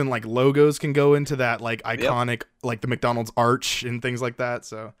or even like logos can go into that like iconic, like the McDonald's arch and things like that.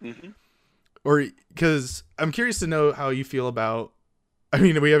 So, or because I'm curious to know how you feel about, I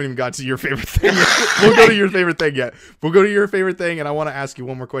mean, we haven't even got to your favorite thing yet. We'll go to your favorite thing yet. We'll go to your favorite thing, and I want to ask you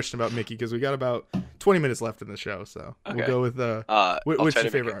one more question about Mickey because we got about 20 minutes left in the show. So we'll go with what's your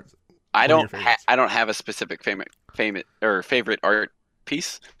favorite art? I don't have a specific favorite art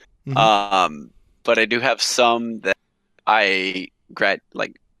piece, but I do have some that I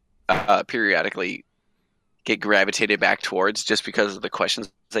periodically get gravitated back towards just because of the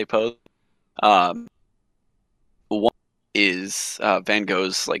questions they pose. One is Van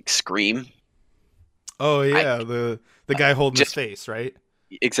Gogh's like Scream. Oh yeah, the guy holding his face, right?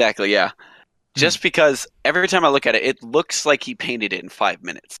 Exactly, yeah. Just because every time I look at it, it looks like he painted it in 5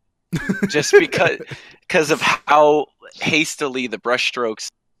 minutes. Just because of how hastily the brushstrokes,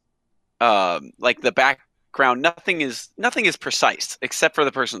 like the background, nothing is precise except for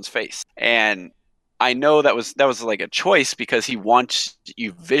the person's face. And I know that was like a choice because he wants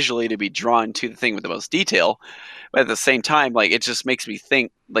you visually to be drawn to the thing with the most detail. But at the same time, like it just makes me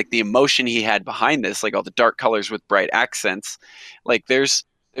think like the emotion he had behind this, like all the dark colors with bright accents, like there's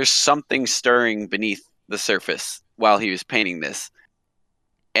something stirring beneath the surface while he was painting this.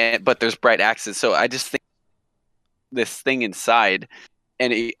 But there's bright accents. So I just think this thing inside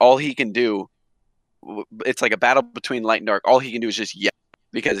and all he can do, it's like a battle between light and dark. All he can do is just yell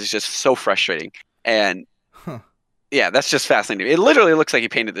because it's just so frustrating. And yeah, that's just fascinating. It literally looks like he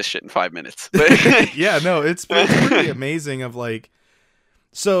painted this shit in 5 minutes. Yeah, no, it's pretty amazing. Of like,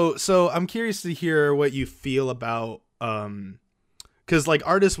 so I'm curious to hear what you feel about, because like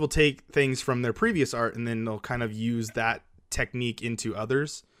artists will take things from their previous art and then they'll kind of use that technique into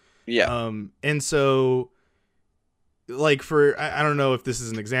others. Yeah. And so, like I don't know if this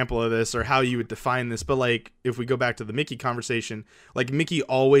is an example of this or how you would define this, but like if we go back to the Mickey conversation, like Mickey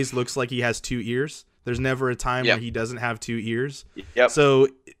always looks like he has 2 ears. There's never a time where he doesn't have 2 ears. Yep. So,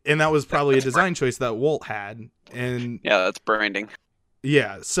 and that was probably a design choice that Walt had. And yeah, that's branding.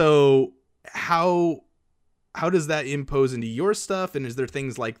 Yeah. So how does that impose into your stuff? And is there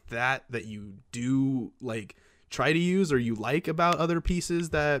things like that you do like try to use or you like about other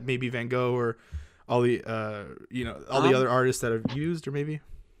pieces that maybe Van Gogh or all the the other artists that have used, or maybe?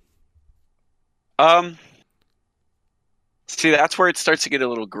 See, that's where it starts to get a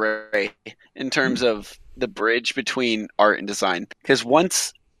little gray in terms of the bridge between art and design. Because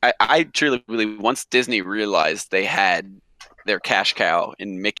once I truly believe once Disney realized they had their cash cow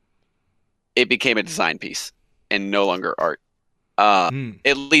in Mickey, it became a design piece and no longer art.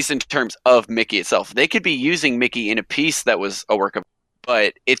 At least in terms of Mickey itself. They could be using Mickey in a piece that was a work of,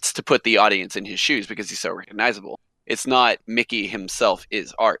 but it's to put the audience in his shoes because he's so recognizable. It's not Mickey himself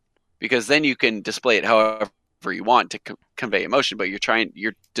is art, because then you can display it however you want to convey emotion, but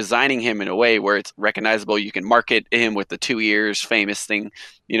you're designing him in a way where it's recognizable. You can market him with the 2 ears famous thing,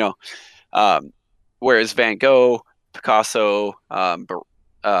 you know. Whereas Van Gogh, Picasso, what's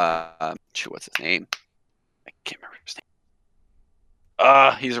his name? I can't remember his name.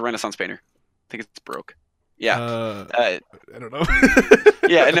 He's a Renaissance painter. I think it's Baroque. Yeah. I don't know.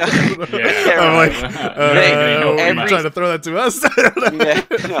 Yeah. No. I'm trying to throw that to us. I don't know. Yeah,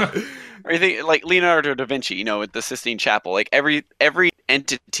 no. Or you think like Leonardo da Vinci, you know, with the Sistine Chapel. Like every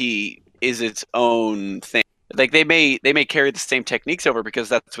entity is its own thing. Like they may carry the same techniques over because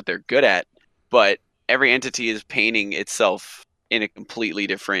that's what they're good at, but every entity is painting itself in a completely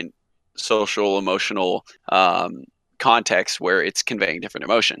different social, emotional context where it's conveying different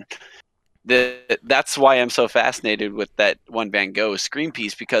emotion. That's why I'm so fascinated with that one Van Gogh screen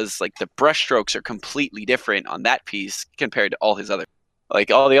piece, because like the brushstrokes are completely different on that piece compared to all his other.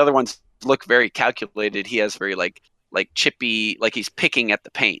 Like all the other ones look very calculated. He has very like chippy, like he's picking at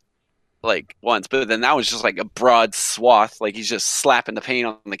the paint like once, but then that was just like a broad swath, like he's just slapping the paint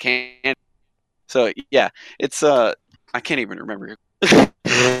on the can. So yeah, it's I can't even remember.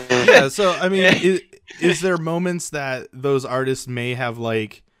 Yeah, so I mean, is there moments that those artists may have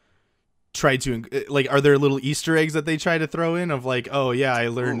like tried to, like, are there little Easter eggs that they try to throw in of like, oh yeah, I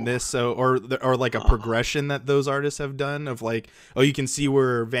learned this, so or like a progression that those artists have done of like, oh, you can see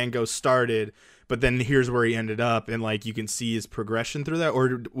where Van Gogh started, but then here's where he ended up, and like you can see his progression through that,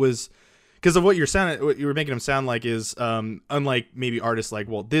 or was because of what what you were making him sound like is unlike maybe artists like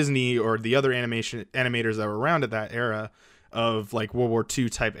Walt Disney or the other animators that were around at that era of like World War II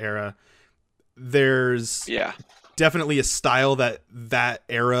type era, there's definitely a style that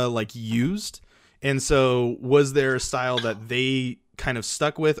era like used. And so was there a style that they kind of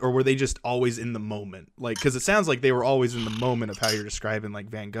stuck with, or were they just always in the moment? Like, because it sounds like they were always in the moment of how you're describing like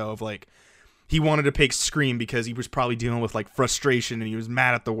Van Gogh, of like he wanted to paint Scream because he was probably dealing with like frustration and he was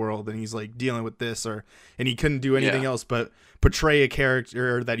mad at the world and he's like dealing with this, and he couldn't do anything else but portray a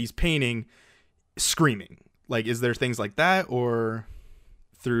character that he's painting screaming. Like, is there things like that, or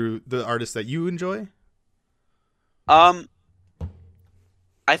through the artists that you enjoy? I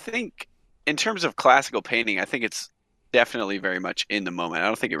think in terms of classical painting, I think it's definitely very much in the moment. I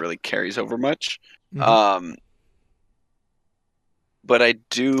don't think it really carries over much. Mm-hmm. But I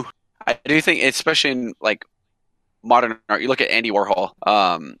do think, especially in like modern art, you look at Andy Warhol,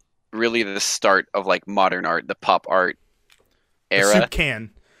 really the start of like modern art, the pop art era. The soup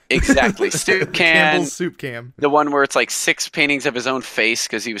can. Exactly. Soup can. Campbell's soup can. The one where it's like 6 paintings of his own face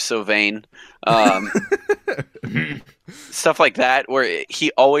because he was so vain. Stuff like that, where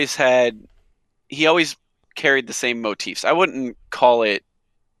he always carried the same motifs. I wouldn't call it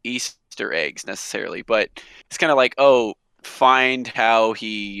Easter eggs necessarily, but it's kind of like, oh, find how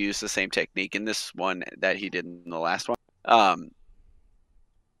he used the same technique in this one that he did in the last one.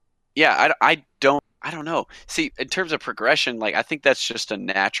 I don't know. See, in terms of progression, like I think that's just a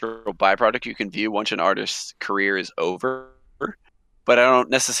natural byproduct you can view once an artist's career is over. But I don't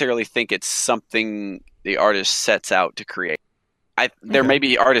necessarily think it's something the artist sets out to create. There may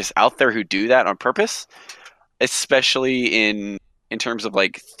be artists out there who do that on purpose, especially in terms of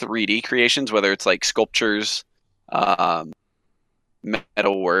like 3D creations, whether it's like sculptures, metal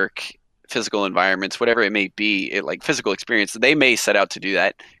work, physical environments, whatever it may be, like physical experience. They may set out to do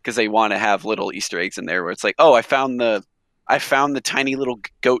that because they want to have little Easter eggs in there where it's like, oh, I found the tiny little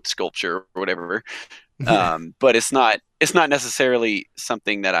goat sculpture or whatever. But it's not necessarily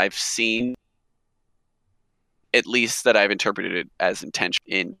something that I've seen, at least that I've interpreted it as intention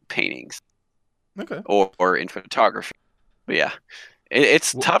in paintings, or in photography. But yeah,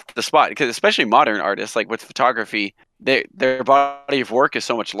 it's tough to spot because especially modern artists, like with photography, their body of work is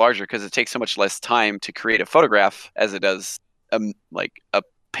so much larger because it takes so much less time to create a photograph as it does like a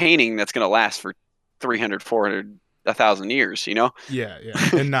painting that's going to last for 300, 400, 1,000 years, you know? Yeah.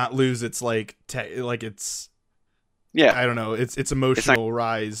 And not lose its like it's, I don't know, it's emotional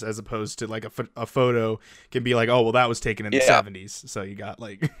rise, as opposed to like a photo can be like, oh, well, that was taken in the 70s. So you got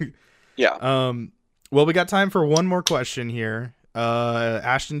like, well, we got time for one more question here.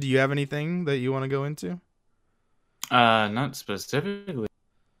 Ashton, do you have anything that you want to go into? Not specifically.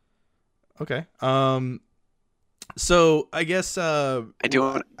 Okay. So I guess I do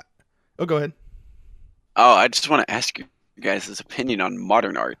want. Oh, go ahead. Oh, I just want to ask you guys' opinion on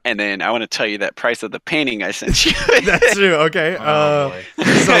modern art, and then I want to tell you that price of the painting I sent you. That's true. Okay. Oh,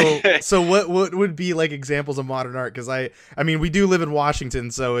 boy. So what would be like examples of modern art? Because I mean, we do live in Washington,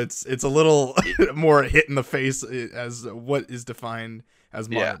 so it's a little more hit in the face as what is defined as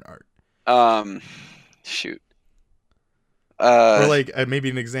modern art. Shoot. Or like maybe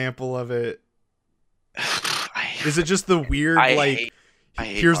an example of it. Is it just the weird I hate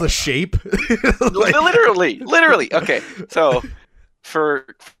here's the shape? Like... literally. Okay, so for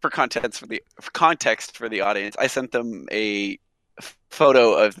context for the audience, I sent them a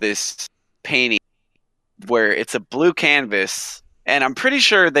photo of this painting where it's a blue canvas, and I'm pretty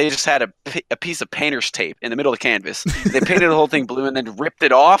sure they just had a piece of painter's tape in the middle of the canvas. They painted the whole thing blue and then ripped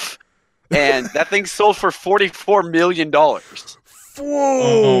it off, and that thing sold for $44 million. Whoa!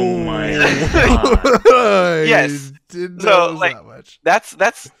 Oh my god! Yes. Didn't So, know like, that much.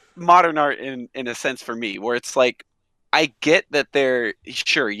 That's modern art in a sense for me, where it's like I get that they're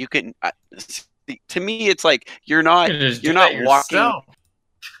sure you can. To me, it's like you're not walking.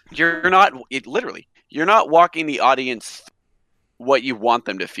 You're not walking the audience what you want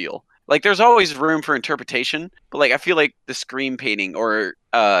them to feel. Like there's always room for interpretation, but like I feel like the Scream painting or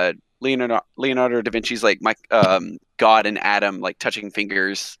Leonardo da Vinci's like my God and Adam like touching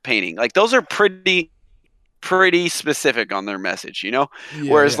fingers painting, like those are pretty specific on their message, you know?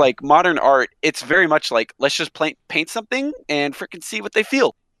 Yeah, Whereas yeah. like modern art, it's very much like let's just paint something and freaking see what they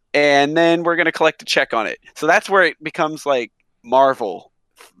feel, and then we're gonna collect a check on it. So that's where it becomes like Marvel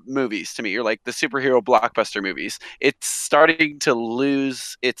movies to me, or like the superhero blockbuster movies. It's starting to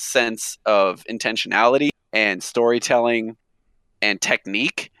lose its sense of intentionality and storytelling and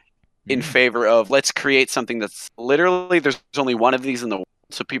technique in favor of let's create something that's literally there's only one of these in the world,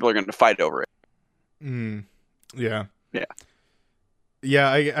 so people are going to fight over it. Yeah. Yeah.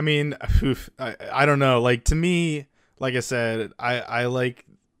 I mean, I don't know. Like to me, like I said, I like,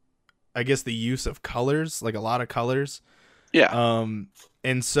 I guess the use of colors, like a lot of colors. Yeah.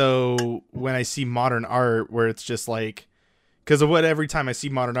 And so when I see modern art where it's just like, because of what every time I see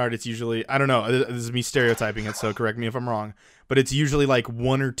modern art, it's usually, I don't know, this is me stereotyping it, so correct me if I'm wrong, but it's usually like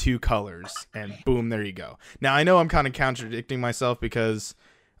one or two colors and boom, there you go. Now I know I'm kind of contradicting myself because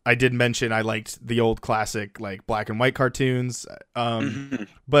I did mention I liked the old classic like black and white cartoons.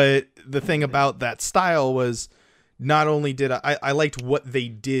 But the thing about that style was not only did I liked what they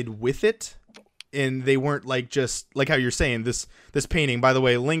did with it, and they weren't like just like how you're saying this painting, by the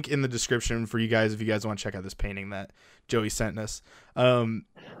way, link in the description for you guys if you guys want to check out this painting that Joey sent us.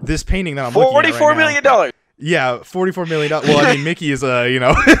 This painting that I'm looking at $44 million. Yeah, $44 million. Well, I mean, Mickey is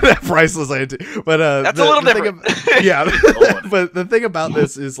priceless, but that's a little different. But the thing about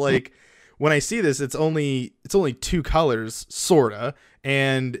this is like when I see this, it's only two colors, sorta,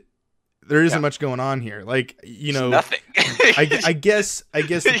 and there isn't much going on here. Like, you know, nothing. I guess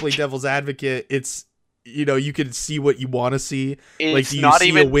to play devil's advocate, it's, you know, you can see what you want to see. It's like, do you not see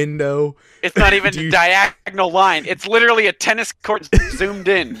even a window? It's not even a diagonal line. It's literally a tennis court zoomed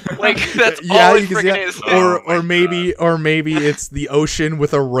in. Like that's all it freaking is. Or maybe it's the ocean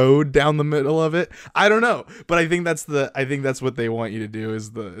with a road down the middle of it. I don't know, but I think that's what they want you to do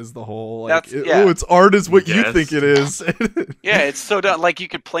is the whole like, it's art is what you think it is. Yeah, it's so done. Like you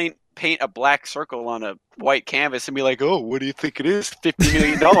could paint a black circle on a white canvas and be like, "Oh, what do you think it is? $50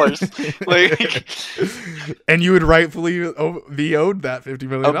 million." Like, and you would rightfully be owed that $50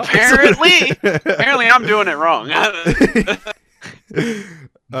 million. Apparently, I'm doing it wrong. I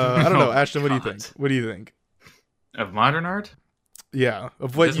don't know, Ashton. What do you think? What do you think of modern art? Yeah,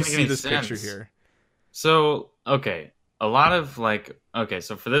 of what you see this sense. picture here. So okay, a lot of like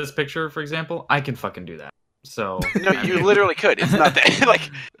so for this picture, for example, I can fucking do that. So no, you literally could. It's not that like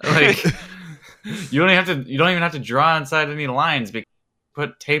you don't even have to draw inside any lines. Because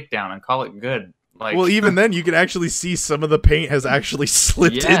put tape down and call it good. Like, well, even then, you can actually see some of the paint has actually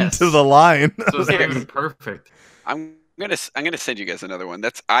slipped into the line. So it's not even perfect. I'm gonna send you guys another one.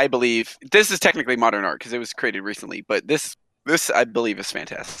 That's, I believe, this is technically modern art because it was created recently, but this I believe is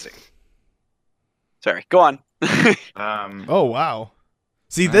fantastic. Sorry, go on. Oh wow.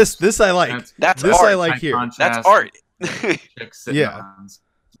 See, this I like. That's this art. I like here. That's art. Yeah.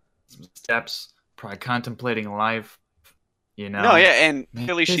 Some steps, probably contemplating life. You know. No, yeah, and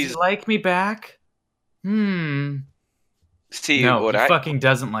clearly does she's he like me back. See, no, what he fucking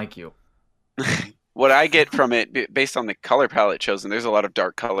doesn't like you. What I get from it, based on the color palette chosen, there's a lot of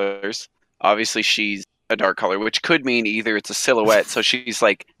dark colors. Obviously, she's a dark color, which could mean either it's a silhouette, so she's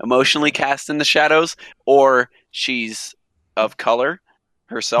like emotionally cast in the shadows, or she's of color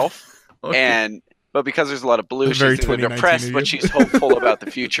herself. Okay. And But because there's a lot of blue, Very she's either 2019 depressed, of but you. she's hopeful about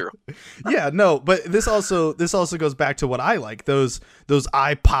the future. Yeah, no, but this also goes back to what I like, those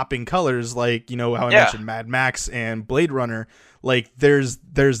eye popping colors, like, you know how I mentioned Mad Max and Blade Runner. Like there's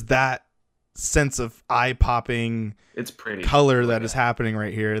that sense of eye popping It's pretty color that is happening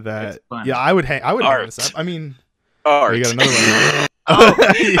right here. That It's fun. yeah, I would hang Art. this up. I mean, Art. you got another one.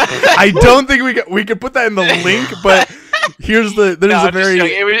 I don't think we could put that in the link, but there's No, a I'm just very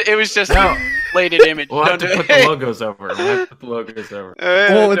joking. It was just No. a related image. We'll have Don't to do put the it. logos over. We'll have to put the logos over.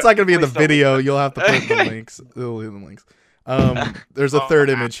 well, it's not gonna be in the Please don't. video. You'll have to put the links. We'll leave the links. There's a third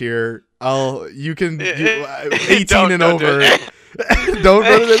image here. You can 18 Don't and do over. it. Don't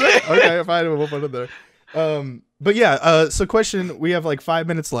put it in there. Okay, fine. We'll put it there. But yeah. So question. We have like 5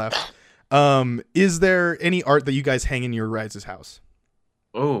 minutes left. Is there any art that you guys hang in your rides' house?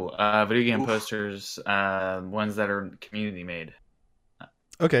 Oh, video game Oof. posters, ones that are community made.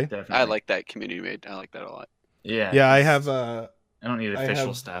 Okay. Definitely. I like that community made. I like that a lot. Yeah. Yeah, I have. I don't need I official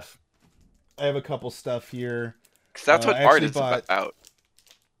have- stuff. I have a couple stuff here. Because that's what I art actually is bought- about.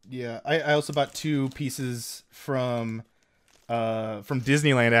 Yeah, I also bought 2 pieces from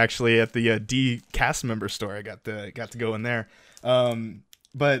Disneyland actually at the D cast member store. I got to go in there.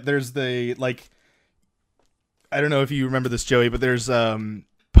 But there's the like, I don't know if you remember this, Joey, but there's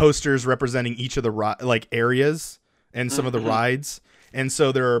posters representing each of the areas and some of the Mhm. rides, and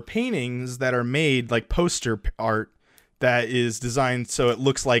so there are paintings that are made like poster art that is designed so it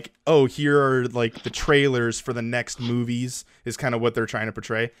looks like, oh, here are like the trailers for the next movies is kind of what they're trying to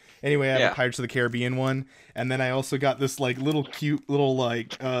portray. Anyway, I have Yeah. a Pirates of the Caribbean one, and then I also got this like little cute little like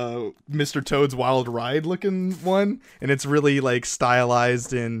Mr. Toad's Wild Ride looking one, and it's really like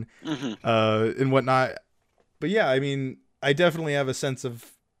stylized and Mhm. and whatnot. But yeah, I mean, I definitely have a sense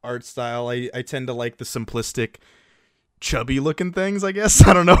of art style. I tend to like the simplistic, chubby looking things, I guess.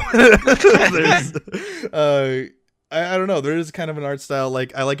 I don't know. There's, I don't know. There is kind of an art style.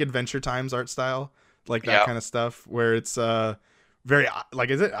 Like I like Adventure Time's art style, like that Yeah. kind of stuff, where it's very like,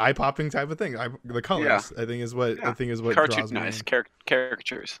 is it eye popping type of thing? The colors, I think is what Yeah. draws me. Cartoonized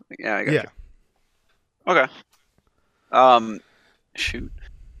caricatures. Yeah, I got Yeah. you. Okay. Shoot.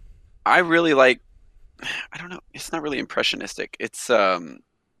 I really like. I don't know. It's not really impressionistic. It's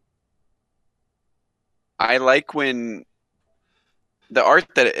I like when the art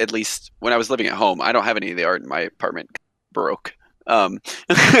that, at least when I was living at home, I don't have any of the art in my apartment. Baroque. But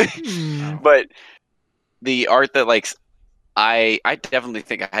the art that like I definitely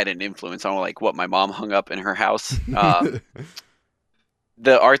think I had an influence on like what my mom hung up in her house.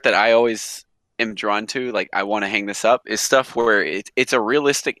 The art that I always am drawn to, like I want to hang this up, is stuff where it's a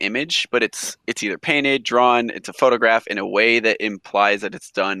realistic image, but it's either painted, drawn, it's a photograph in a way that implies that it's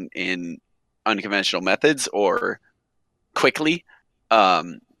done in unconventional methods or quickly,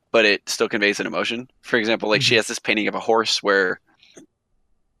 but it still conveys an emotion. For example, like she has this painting of a horse where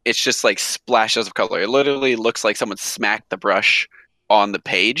it's just like splashes of color. It literally looks like someone smacked the brush on the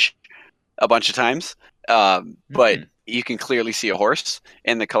page a bunch of times, but you can clearly see a horse,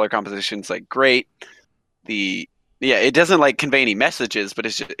 and the color composition's like great. It doesn't like convey any messages, but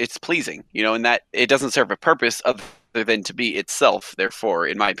it's pleasing, you know, and that it doesn't serve a purpose other than to be itself. Therefore,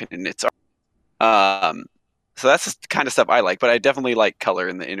 in my opinion, it's art. So that's the kind of stuff I like, but I definitely like color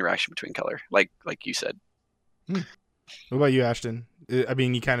and the interaction between color, like you said. What about you, Ashton? I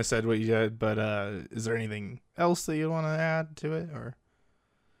mean, you kind of said what you said, but is there anything else that you want to add to it, or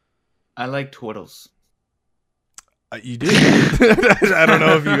I like twiddles. you did? I don't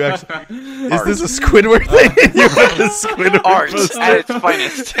know if you actually. Is Art. this a Squidward thing? You have a Squidward Art poster? at its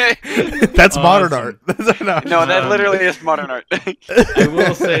finest. That's modern Awesome. art. No, that literally is modern art. I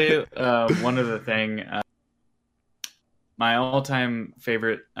will say one other thing. My all-time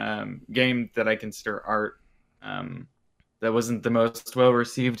favorite game that I consider art, that wasn't the most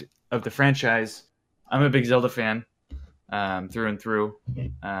well-received of the franchise. I'm a big Zelda fan through and through.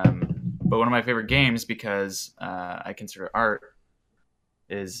 But one of my favorite games, because I consider art,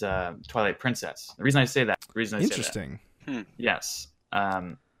 is Twilight Princess. The reason I say that. Interesting. Yes.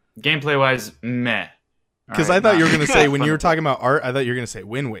 Gameplay-wise, meh. Because All right, I thought you were not going to say, when fun you were to talking about art, I thought you were going to say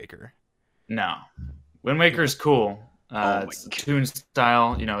Wind Waker. No, Wind Waker is cool. my It's toon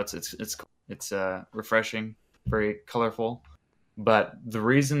style. You know, it's refreshing, very colorful. But the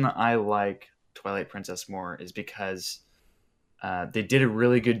reason I like Twilight Princess more is because they did a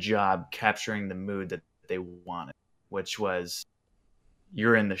really good job capturing the mood that they wanted, which was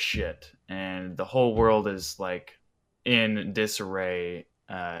you're in the shit, and the whole world is like in disarray.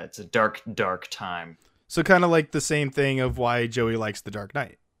 It's a dark, dark time. So kind of like the same thing of why Joey likes The Dark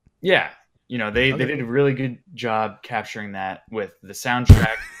Knight. Yeah. You know, they Okay. did a really good job capturing that with the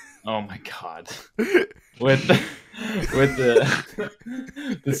soundtrack. Oh my god. With the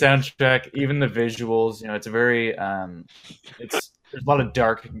soundtrack, even the visuals, it's a very there's a lot of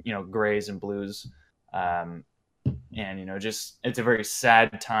dark, grays and blues. And just it's a very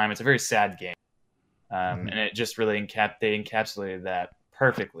sad time. It's a very sad game. And it just really they encapsulated that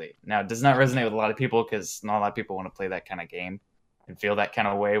perfectly. Now, it does not resonate with a lot of people because not a lot of people want to play that kind of game and feel that kind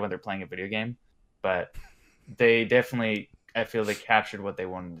of way when they're playing a video game. But they definitely, I feel they captured what they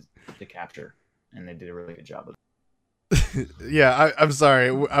wanted to capture, and they did a really good job of it. Yeah, I'm sorry.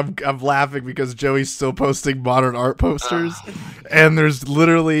 I'm laughing because Joey's still posting modern art posters, and there's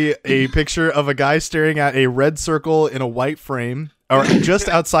literally a picture of a guy staring at a red circle in a white frame, or just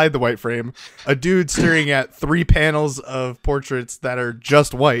outside the white frame, a dude staring at 3 panels of portraits that are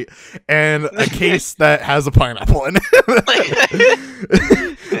just white, and a case that has a pineapple in it.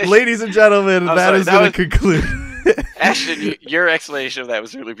 Ladies and gentlemen, that is going to conclude. Ashton, your explanation of that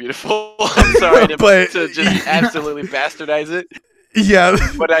was really beautiful. I'm sorry to just absolutely bastardize it. Yeah.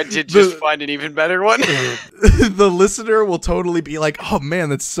 But I did just find an even better one. The listener will totally be like, oh man,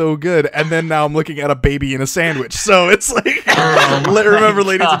 that's so good. And then now I'm looking at a baby in a sandwich. So it's like, remember,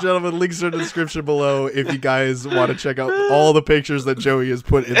 ladies and gentlemen, links are in the description below if you guys want to check out all the pictures that Joey has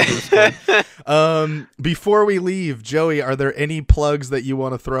put in Discord. Before we leave, Joey, are there any plugs that you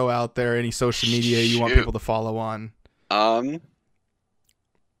want to throw out there? Any social media you want people to follow on?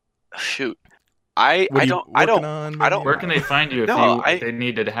 Shoot. I don't. Where can they find you if they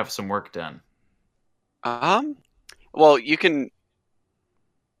needed to have some work done? Well, you can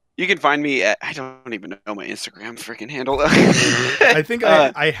find me at, I don't even know my Instagram freaking handle. I think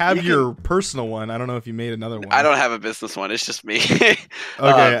I have your personal one. I don't know if you made another one. I don't have a business one. It's just me.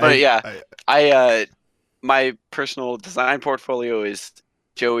 Okay, but my personal design portfolio is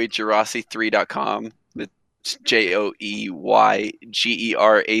joeygerasi3.com.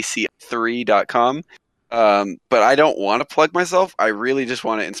 JoeyGerac3.com. But I don't want to plug myself. I really just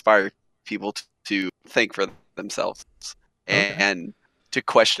want to inspire people to think for themselves and to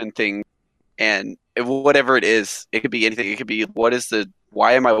question things, and whatever it is. It could be anything. It could be,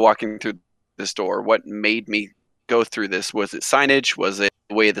 why am I walking through this door? What made me go through this? Was it signage? Was it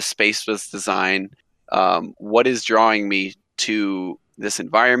the way the space was designed? What is drawing me to this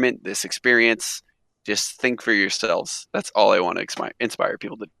environment, this experience? Just think for yourselves. That's all I want to inspire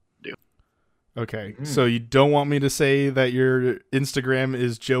people to do. Okay, so you don't want me to say that your Instagram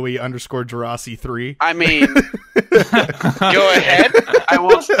is Joey_Gerasi3? I mean, go ahead. I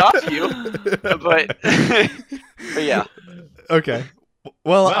won't stop you. But yeah. Okay.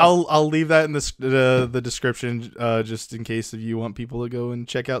 Well, I'll leave that in the description just in case if you want people to go and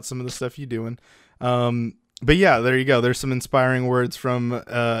check out some of the stuff you're doing. But yeah, there you go. There's some inspiring words from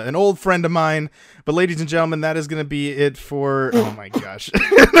an old friend of mine. But ladies and gentlemen, that is going to be it for... Oh my gosh.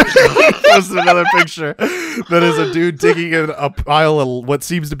 Posted another picture that is a dude digging in a pile of what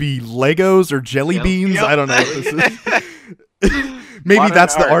seems to be Legos or jelly beans. Yep. I don't know what this is. Maybe modern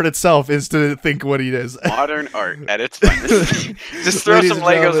that's art. The art itself is to think what it is. Modern art at its finest. Just throw some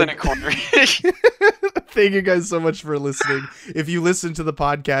Legos in a corner. Thank you guys so much for listening. If you listen to the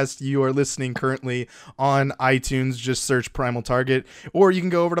podcast, you are listening currently on iTunes. Just search Primal Target. Or you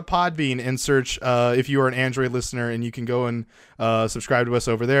can go over to Podbean and search, if you are an Android listener, and you can go and subscribe to us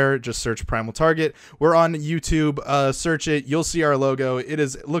over there. Just search Primal Target. We're on YouTube. Search it. You'll see our logo.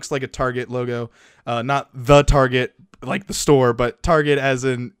 It looks like a Target logo. Not the Target, like the store, but Target as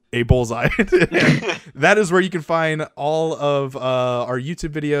in a bullseye. That is where you can find all of our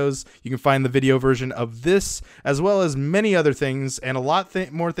YouTube videos. You can find the video version of this, as well as many other things, and a lot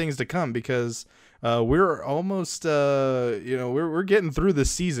more things to come, because we're almost, we're getting through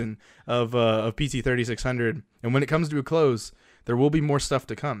this season of PT 3600, and when it comes to a close, there will be more stuff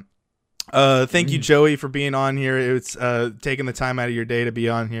to come. Thank you, Joey, for being on here. It's taking the time out of your day to be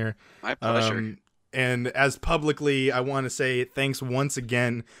on here. My pleasure. And as publicly, I want to say thanks once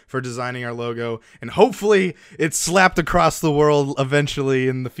again for designing our logo, and hopefully it's slapped across the world eventually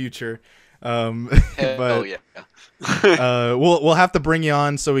in the future. But yeah. We'll have to bring you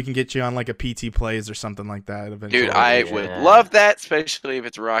on so we can get you on like a PT Plays or something like that eventually. Dude, I would love that, especially if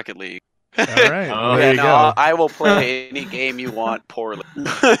it's Rocket League. All right, there you go. I will play any game you want poorly.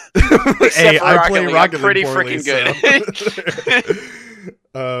 Hey, I play Rocket League pretty poorly, freaking good.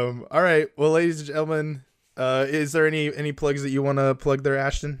 So. All right. Well, ladies and gentlemen, is there any plugs that you want to plug there,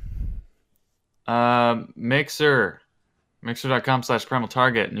 Ashton? Mixer.com/Primal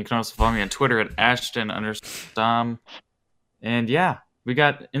Target, and you can also follow me on Twitter at Ashton_Stom. And yeah, we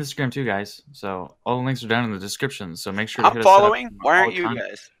got Instagram too, guys. So all the links are down in the description. So make sure to hit following. Why aren't you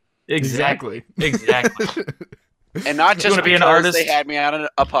guys? Exactly. And not You just wanna be an because artist? they had me on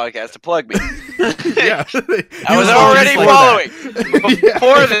a podcast to plug me. Yeah, I was already following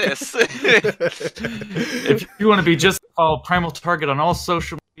before this. If you want to be just follow Primal Target on all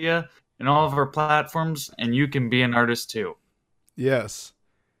social media and all of our platforms, and you can be an artist too. Yes.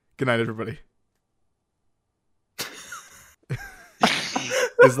 Good night, everybody.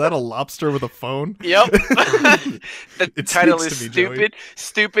 Is that a lobster with a phone? Yep. The It title speaks is to me, Joey.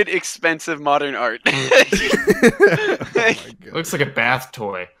 Stupid, Expensive Modern Art. Oh my God. Looks like a bath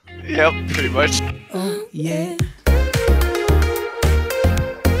toy. Yep, pretty much. Oh yeah.